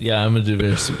yourself. Yeah, I'm a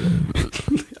diverse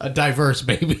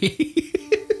baby.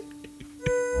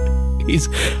 He's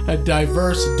a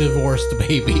diverse, divorced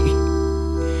baby.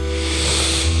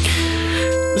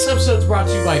 This episode's brought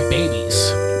to you by babies.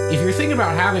 If you're thinking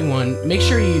about having one, make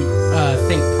sure you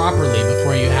think properly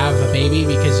before you have a baby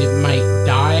because it might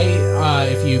die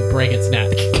if you break its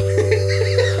neck.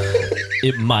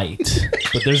 It might,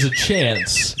 but there's a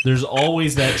chance. There's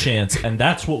always that chance, and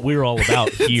that's what we're all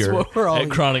about here at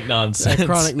Chronic Nonsense. At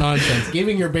Chronic Nonsense,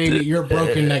 giving your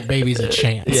broken neck babies a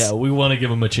chance. Yeah, we want to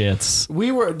give them a chance.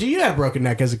 Do you have broken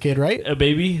neck as a kid, right? A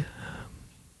baby.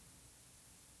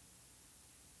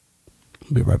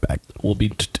 We'll be right back. We'll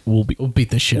beat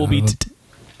the shit. We'll be.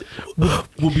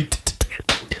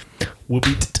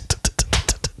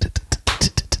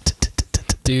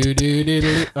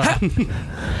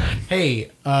 Hey,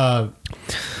 don't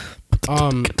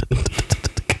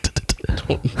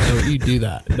you do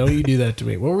that. Don't you do that to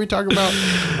me. What were we talking about?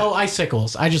 Oh,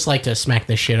 icicles. I just like to smack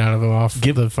the shit out of them off.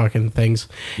 Give the fucking things.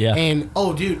 Yeah. And,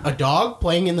 dude, a dog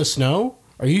playing in the snow?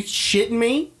 Are you shitting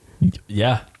me?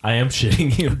 Yeah, I am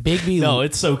shitting you. Bigby. No,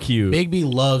 it's so cute. Bigby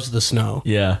loves the snow.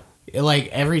 Yeah. Like,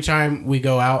 every time we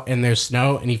go out and there's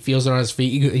snow and he feels it on his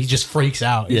feet, he just freaks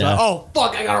out. He's like, oh,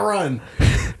 fuck, I gotta run.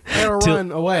 I gotta run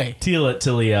away. Teal let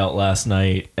Tilly out last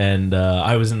night, and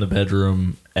I was in the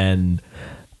bedroom, and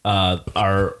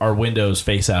our windows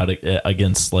face out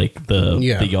against, like,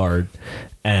 the yard.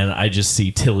 And I just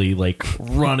see Tilly, like,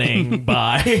 running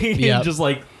by and just,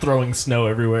 like, throwing snow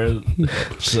everywhere.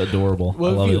 It's adorable.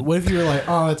 What if you were like,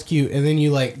 oh, that's cute, and then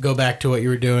you, like, go back to what you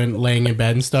were doing, laying in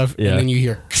bed and stuff, and then you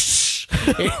hear...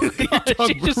 and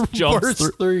she just jumps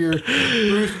through your...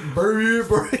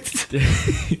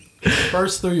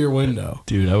 burst through your window.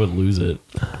 Dude, I would lose it.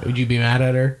 Would you be mad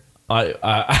at her? I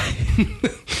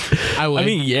would. I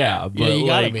mean, yeah, but you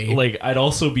gotta be. Like, I'd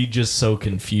also be just so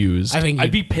confused.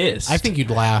 I'd be pissed. I think you'd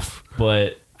laugh,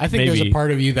 but I think there's a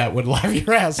part of you that would laugh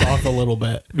your ass off a little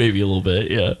bit. Maybe a little bit,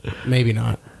 yeah. Maybe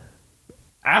not.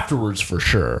 Afterwards, for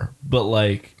sure. But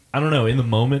like, I don't know. In the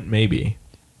moment, maybe.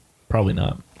 Probably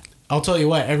not. I'll tell you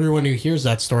what. Everyone who hears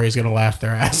that story is gonna laugh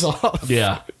their ass off.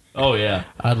 Yeah. Oh yeah.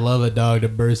 I'd love a dog to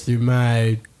burst through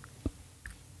my.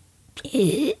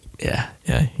 Yeah,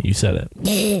 you said it.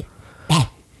 What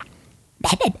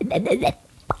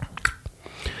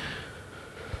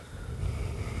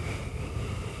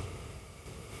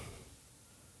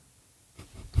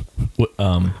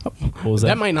was that?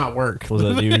 That might not work. What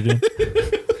was that you were doing?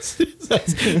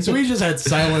 So we just had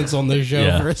silence on the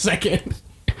show for a second.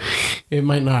 It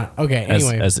might not. Okay,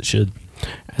 anyway. As it should.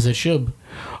 As it should.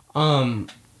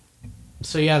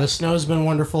 So yeah, the snow's been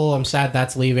wonderful. I'm sad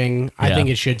that's leaving. I think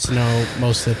it should snow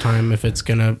most of the time if it's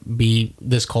gonna be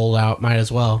this cold out. Might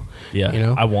as well.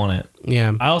 Yeah, I want it.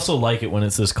 Yeah, I also like it when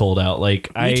it's this cold out.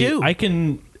 Like Me too. I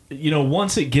can,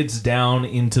 once it gets down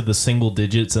into the single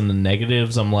digits and the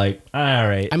negatives, I'm like, all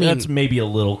right, I mean, that's maybe a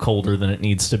little colder than it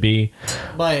needs to be.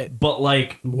 But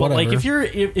like if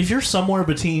you're somewhere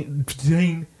between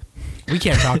we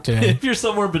can't talk today. If you're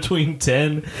somewhere between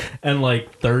 10 and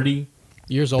like 30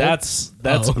 years old, that's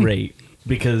great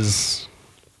because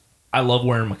I love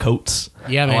wearing my coats.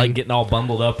 Yeah, man. I like getting all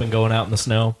bundled up and going out in the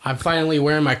snow. I'm finally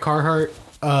wearing my Carhartt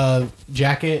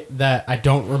jacket that I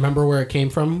don't remember where it came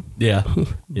from. Yeah.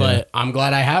 But I'm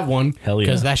glad I have one. Hell yeah.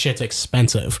 Because that shit's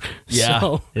expensive. Yeah,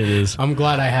 so it is. I'm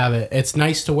glad I have it. It's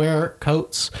nice to wear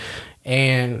coats.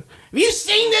 And have you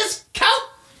seen this coat?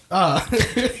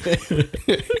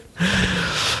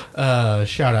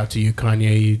 Shout out to you,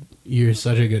 Kanye. You're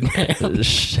such a good man.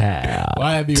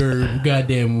 Why am your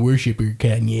goddamn worshiper,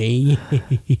 Kanye?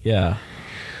 Yeah.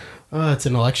 It's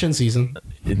an election season.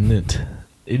 Isn't it?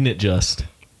 Isn't it just?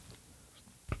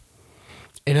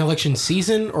 An election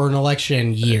season or an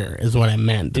election year is what I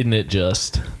meant. Isn't it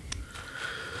just?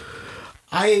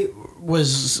 I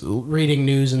was reading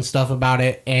news and stuff about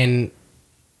it and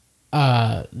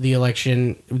the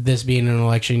election, this being an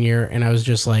election year, and I was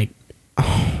just like,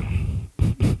 oh,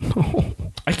 no.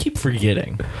 I keep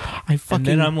forgetting. And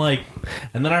then I'm like,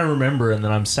 and then I remember, and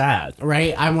then I'm sad.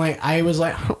 Right? I was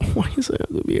like, why does it have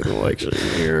to be an election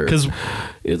year? Because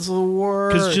it's the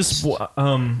worst. Because just,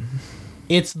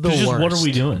 it's the worst. What are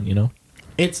we doing,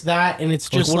 It's that, and it's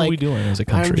just what are we doing as a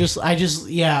country?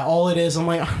 All it is, I'm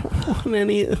like, I don't want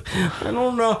any, I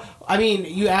don't know. I mean,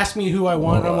 you asked me who I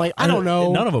want, I'm like, I don't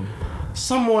know. None of them.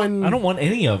 Someone. I don't want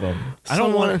any of them. I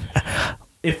don't want.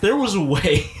 If there was a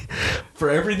way for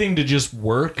everything to just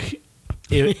work,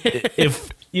 if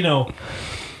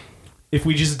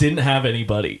we just didn't have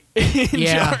anybody in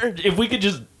charge, if we could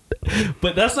just,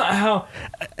 but that's not how.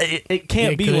 It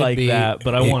can't be like that.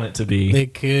 But I want it to be.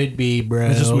 It could be, bro.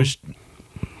 I just wish.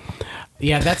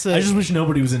 Yeah, I just wish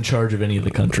nobody was in charge of any of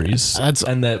the countries, but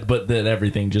that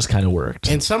everything just kind of worked.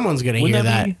 And someone's gonna hear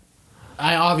that.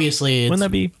 Wouldn't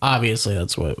that be? Obviously,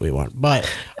 that's what we want. But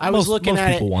I was looking at it.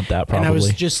 Most people want that, probably. And I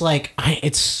was just like,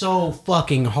 it's so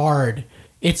fucking hard.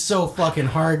 It's so fucking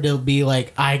hard to be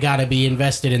like, I gotta be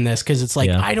invested in this because it's like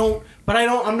I don't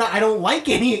like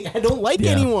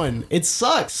anyone. It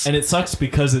sucks. And it sucks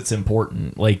because it's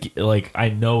important. Like I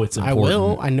know it's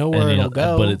important. I know where it'll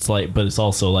go. But it's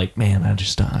also like, man, I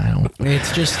don't.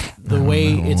 It's just the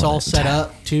way it's all set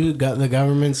up too. The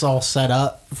government's all set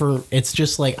up for. It's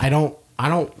just like I don't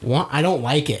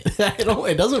like it.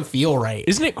 It doesn't feel right.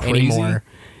 Isn't it crazy anymore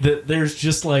that there's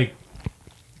just like,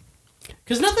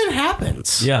 because nothing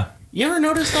happens. Yeah. You ever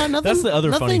notice that? Nothing. That's the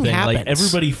other funny thing. Happens. Like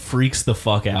everybody freaks the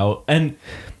fuck out, and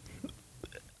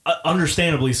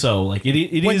understandably so. Like it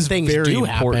is very important.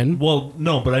 Happen. Well,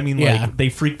 no, but I mean, like they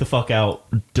freak the fuck out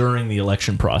during the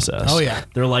election process. Oh yeah,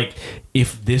 they're like,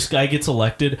 if this guy gets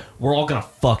elected, we're all gonna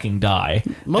fucking die.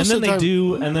 And then they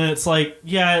do, and then it's like,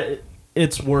 yeah,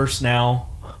 it's worse now,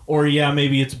 or yeah,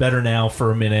 maybe it's better now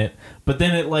for a minute. But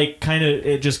then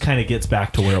it just kind of gets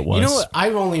back to where it was. You know what?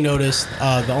 I've only noticed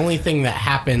the only thing that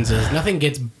happens is nothing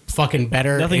gets fucking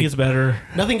better. Nothing gets better.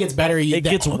 Nothing gets better. It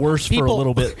gets worse for a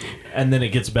little bit, and then it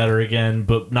gets better again,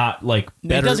 but not like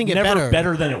better. It doesn't get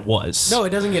better than it was. No, it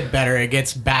doesn't get better. It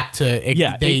gets back to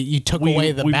you took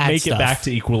away the bad stuff. We make it back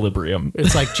to equilibrium.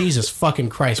 It's like, Jesus fucking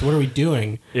Christ, what are we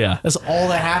doing? Yeah, that's all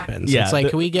that happens. Yeah, it's like,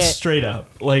 can we get straight up?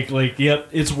 Like, yep,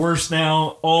 it's worse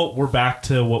now. Oh, we're back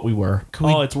to what we were.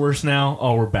 It's worse now.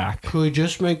 Oh, we're back. Could we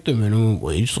just make the minimum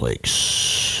wage like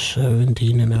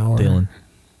 $17 an hour? Dylan,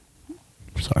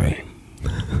 sorry.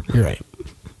 You're right.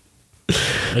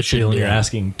 Dylan, you're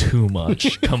asking too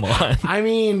much. Come on. I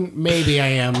mean, maybe I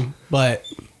am, but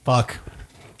fuck.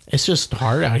 It's just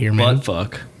hard out here, man. But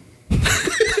fuck.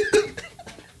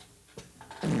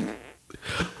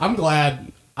 I'm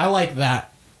glad. I like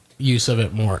that use of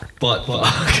it more. But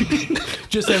fuck.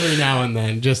 Just every now and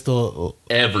then. Just a little.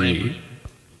 Every.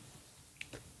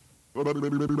 I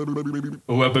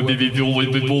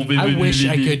wish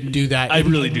I could do that. I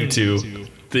really do too.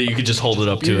 That you could just hold it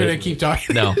up to it. You're going to keep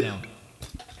talking? No.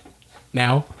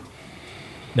 Now?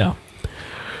 No.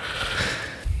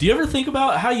 Do you ever think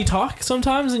about how you talk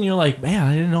sometimes and you're like, man,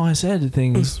 I didn't know I said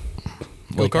things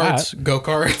like that.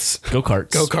 Go-karts.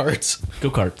 Go-karts. Go-karts.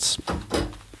 Go-karts.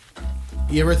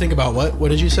 You ever think about what? What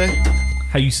did you say?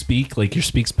 how you speak, like your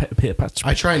speaks.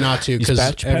 I try not to, because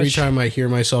every time I hear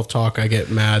myself talk, I get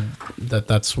mad that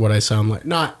that's what I sound like.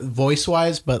 Not voice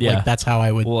wise, but like that's how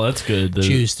I would. Well, that's good.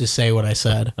 Choose to say what I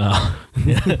said. Yeah,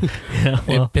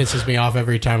 it pisses me off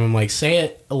every time. I'm like, say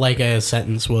it like a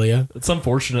sentence, will you? It's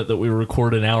unfortunate that we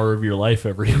record an hour of your life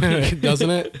every week, doesn't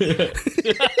it?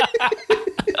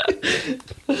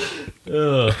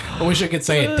 I wish I could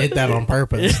say it did that on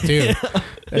purpose too.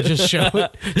 It just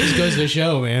goes to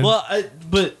show, man. Well,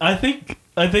 but I think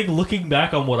looking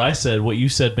back on what I said, what you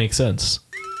said makes sense.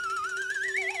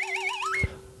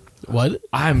 What?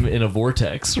 I'm in a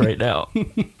vortex right now.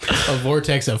 A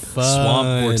vortex of fun.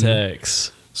 Swamp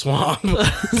vortex. Swamp.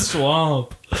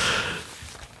 Swamp.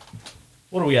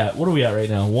 What are we at? What are we at right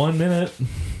now? 1 minute?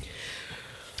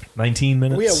 19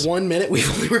 minutes? We have 1 minute. We've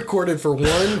only recorded for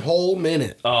 1 whole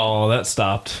minute. Oh, that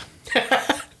stopped.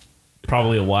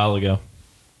 Probably a while ago.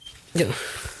 Yeah.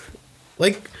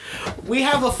 Like, we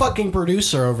have a fucking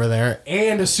producer over there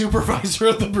and a supervisor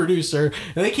of the producer,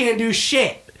 and they can't do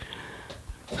shit.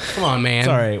 Come on, man. It's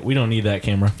all right. We don't need that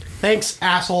camera. Thanks,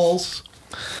 assholes.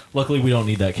 Luckily, we don't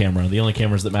need that camera. The only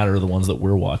cameras that matter are the ones that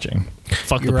we're watching.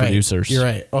 Fuck the producers. You're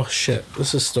right. Oh, shit.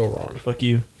 This is still wrong. Fuck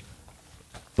you,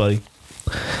 buddy.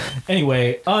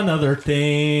 Anyway, another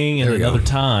thing and another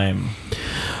time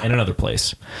and another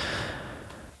place.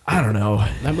 I don't know.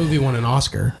 That movie won an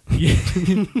Oscar. Yeah.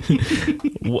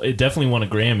 It definitely won a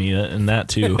Grammy and that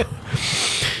too.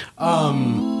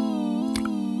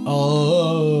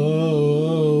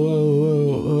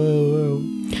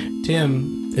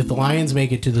 Tim, if the Lions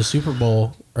make it to the Super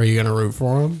Bowl, are you going to root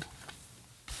for them?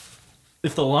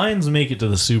 If the Lions make it to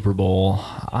the Super Bowl,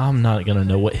 I'm not going to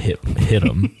know what hit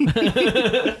them.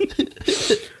 I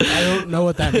don't know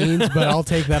what that means, but I'll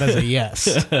take that as a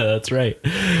yes. That's right.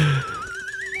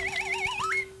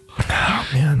 Oh,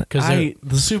 man. Because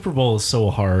the Super Bowl is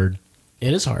so hard.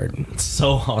 It is hard. It's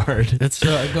so hard.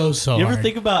 It goes so hard. You ever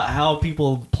think about how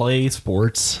people play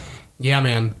sports? Yeah,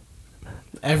 man.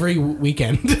 Every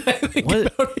weekend. I think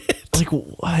about it. Like,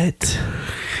 what?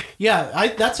 Yeah,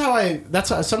 that's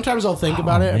how sometimes I'll think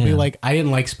about it and be like, I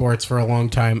didn't like sports for a long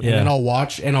time, and then I'll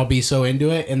watch and I'll be so into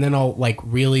it, and then I'll like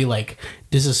really like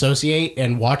disassociate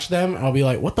and watch them, and I'll be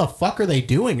like, what the fuck are they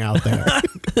doing out there?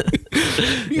 What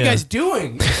are you guys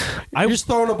doing? I'm just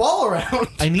throwing a ball around.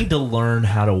 I need to learn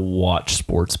how to watch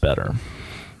sports better.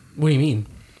 What do you mean?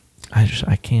 I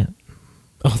can't.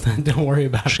 Oh, then don't worry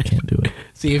about it. I can't do it.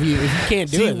 See, if you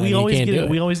can't do it, then you can't do it.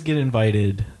 We always get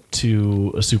invited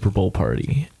to a Super Bowl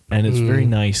party, and it's very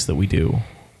nice that we do.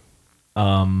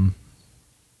 But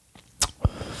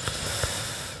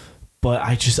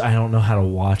I don't know how to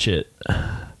watch it.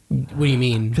 What do you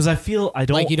mean? Because I feel I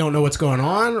don't like you don't know what's going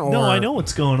on. Or? No, I know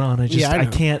what's going on. I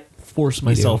can't force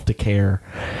myself to care.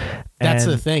 That's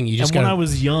the thing. You just when I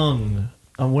was young,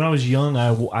 I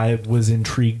was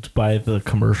intrigued by the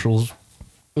commercials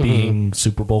being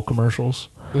Super Bowl commercials.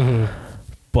 Mm-hmm.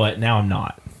 But now I'm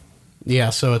not. Yeah,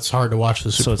 so it's hard to watch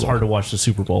the Super Bowl. So it's hard to watch the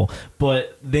Super Bowl.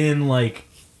 But then, like,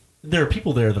 there are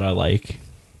people there that I like,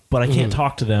 but I can't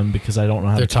talk to them because I don't know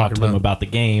how to talk to them about the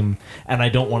game, and I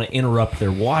don't want to interrupt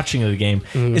their watching of the game.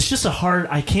 It's just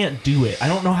I can't do it. I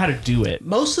don't know how to do it.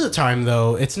 Most of the time,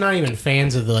 though, it's not even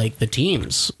fans of the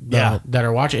teams that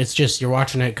are watching. It's just you're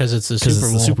watching it because it's the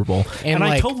Super Bowl. And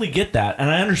I totally get that, and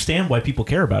I understand why people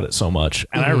care about it so much,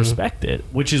 and I respect it,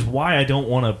 which is why I don't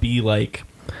want to be like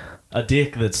a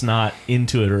dick that's not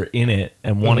into it or in it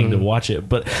and wanting to watch it.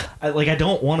 But I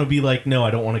don't want to be like, no,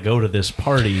 I don't want to go to this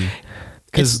party.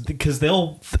 Because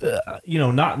they'll,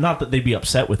 not that they'd be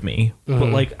upset with me, but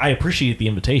like I appreciate the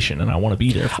invitation and I want to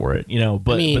be there for it,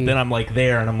 But then I'm like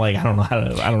there and I'm like I don't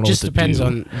know just depends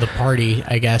on the party,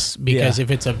 I guess. Because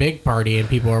if it's a big party and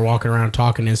people are walking around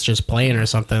talking, and it's just playing or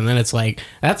something, then it's like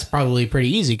that's probably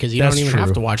pretty easy because you don't even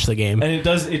have to watch the game. And it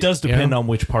does depend on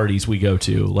which parties we go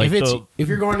to. Like if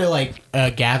you're going to like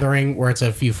a gathering where it's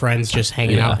a few friends just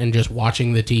hanging out and just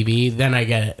watching the TV, then I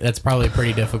get it. That's probably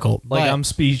pretty difficult. Like I'm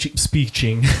speeching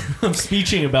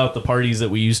about the parties that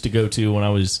we used to go to when I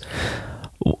was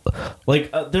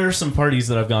like there are some parties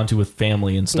that I've gone to with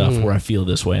family and stuff where I feel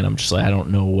this way and I'm just like I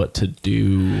don't know what to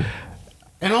do.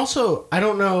 And also I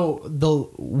don't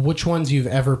know which ones you've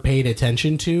ever paid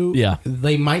attention to. Yeah,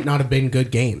 they might not have been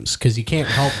good games because you can't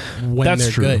help when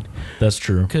they're good. That's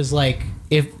true. Because like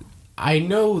if I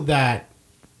know that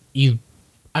you've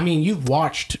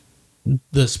watched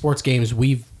the sports games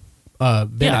we've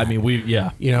we've been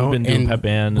doing pep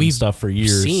band and stuff for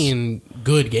years. Seen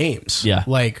good games,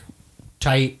 like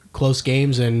tight, close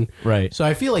games, and so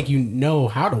I feel like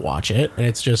how to watch it, and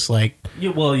it's just like I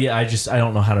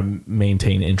don't know how to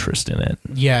maintain interest in it.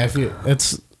 Yeah,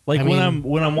 it's Like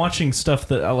when I'm watching stuff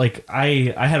that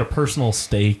I had a personal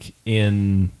stake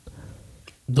in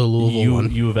the Louisville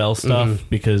one. U of L stuff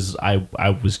because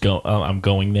I'm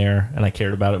going there and I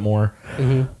cared about it more.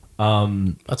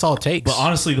 That's all it takes. But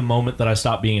honestly, the moment that I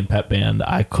stopped being in pep band,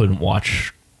 I couldn't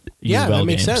watch U of L that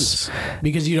makes games. sense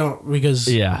because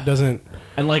it doesn't.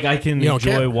 And like I can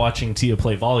enjoy watching Tia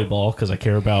play volleyball because I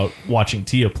care about watching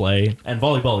Tia play, and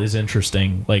volleyball is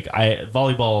interesting. Like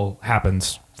volleyball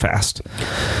happens fast.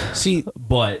 See,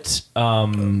 but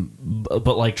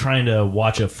like trying to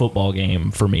watch a football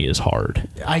game for me is hard.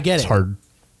 I get it's hard.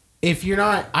 If you're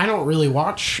not, I don't really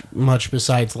watch much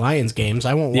besides Lions games.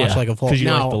 I won't watch like a full. Because you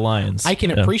like the Lions. I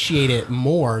can appreciate it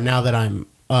more now that I'm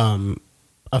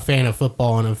a fan of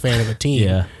football and a fan of a team.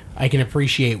 Yeah. I can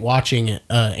appreciate watching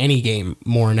any game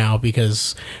more now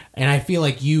and I feel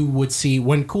like you would see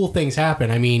when cool things happen.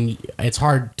 I mean, it's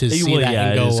hard to see that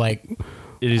and go like,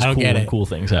 it is cool when cool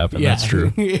things happen. Yeah. That's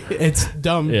true. It's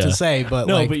dumb to say, but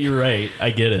no, but you're right. I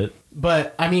get it.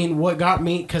 But I mean, what got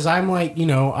me, because I'm like,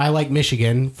 I like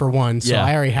Michigan for one, so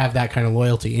I already have that kind of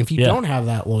loyalty. And if you don't have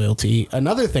that loyalty,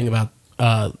 another thing about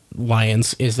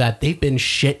Lions is that they've been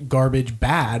shit garbage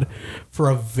bad for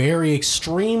a very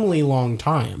extremely long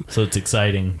time. So it's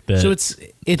exciting that it's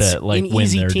that, like, an when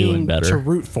easy they're team doing better to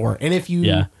root for. And if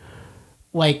you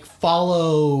like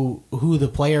follow who the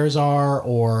players are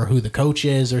or who the coach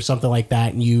is or something like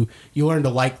that, and you learn to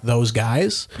like those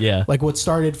guys. Yeah. Like what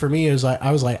started for me is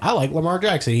I was like, I like Lamar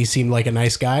Jackson. He seemed like a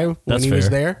nice guy when he was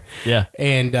there. Yeah.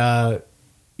 And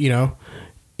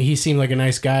he seemed like a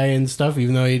nice guy and stuff,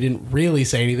 even though he didn't really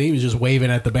say anything. He was just waving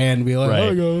at the band and be like,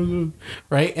 right.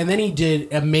 Right? And then he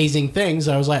did amazing things.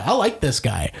 I was like, I like this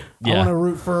guy. I want to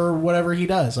root for whatever he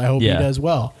does. I hope he does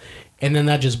well. And then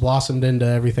that just blossomed into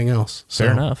everything else. So.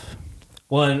 Fair enough.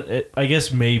 Well, and I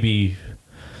guess maybe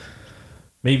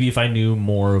if I knew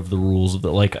more of the rules of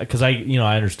because I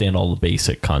understand all the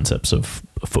basic concepts of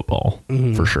football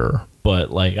for sure, but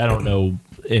like I don't know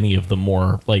any of the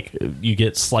more you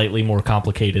get slightly more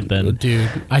complicated than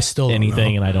I still don't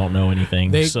anything, know. and I don't know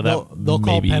anything. They'll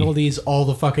call penalties all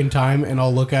the fucking time, and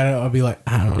I'll look at it. I'll be like,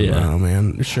 I don't know,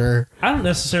 man. Sure, I don't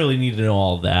necessarily need to know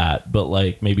all that, but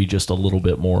like maybe just a little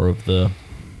bit more of it.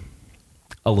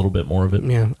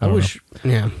 Yeah, I wish.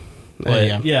 Know.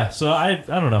 Yeah. So I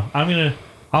don't know.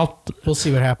 We'll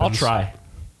see what happens. I'll try.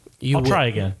 I'll try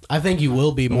again. I think you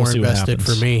will be more invested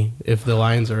for me if the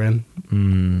Lions are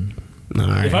in.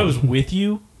 Right. If I was with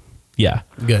you, yeah.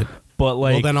 Good. But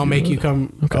well, then I'll make you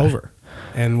come over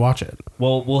and watch it.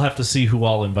 Well, we'll have to see who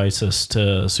all invites us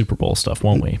to Super Bowl stuff,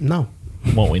 won't we? No.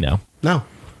 Won't we now? No.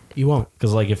 You won't.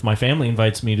 Because if my family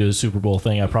invites me to a Super Bowl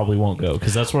thing, I probably won't go.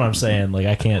 Because that's what I'm saying.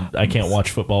 I can't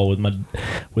watch football with my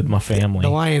family. The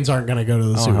Lions aren't going to go to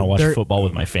the Super Bowl. I don't know how to watch football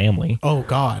with my family. Oh,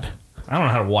 God. I don't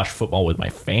know how to watch football with my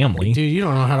family. Dude, you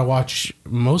don't know how to watch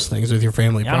most things with your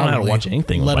family. I don't know how to watch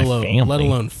anything with my family. Let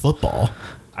alone football.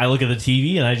 I look at the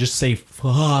TV and I just say,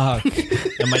 fuck.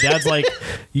 And my dad's like,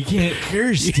 you can't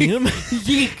curse, Tim.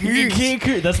 You can't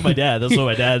curse. That's my dad. That's what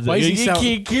my dad's like. You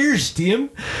can't curse, Tim.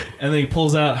 And then he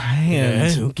pulls out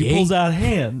hand. Okay. He pulls out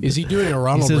hand. Is he doing a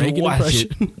Ronald Reagan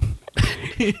impression?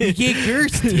 You can't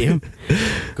curse, Tim.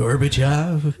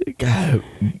 Gorbachev.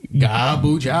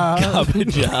 Gabuja.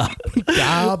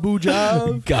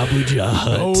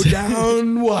 Go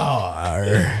down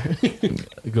war.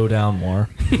 Go down more.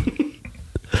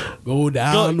 Go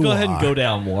down Go ahead and go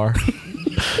down more.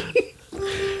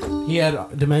 He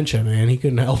had dementia, man. He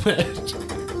couldn't help it.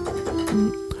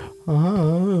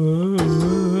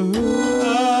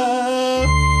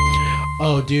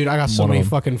 Oh, dude, I got so many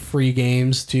fucking free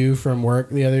games, too, from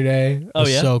work the other day. Oh,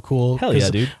 yeah? So cool. Hell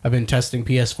yeah, dude. I've been testing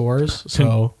PS4s,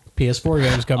 so PS4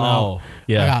 games come out.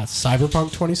 Yeah. I got Cyberpunk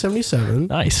 2077.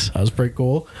 Nice. That was pretty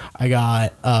cool. I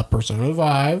got Persona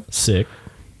 5. Sick.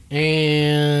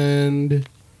 And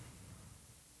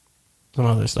some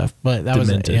other stuff. But that was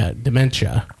it. Yeah,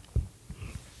 Dementia.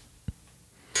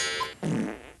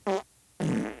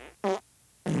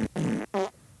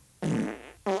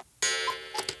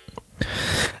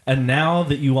 And now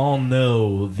that you all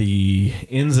know the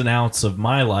ins and outs of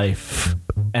my life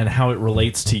and how it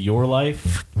relates to your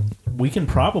life, we can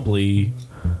probably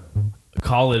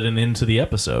call it an end to the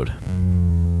episode.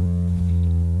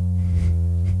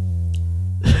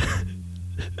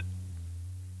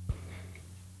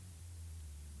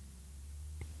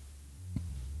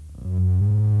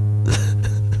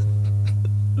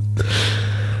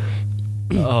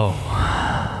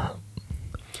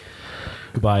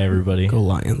 Goodbye, everybody. Go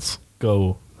Lions.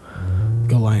 Go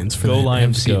Lions for the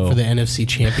NFC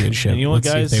Championship. And you know what,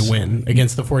 Let's guys? see if they win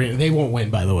against the 49ers. They won't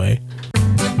win, by the way.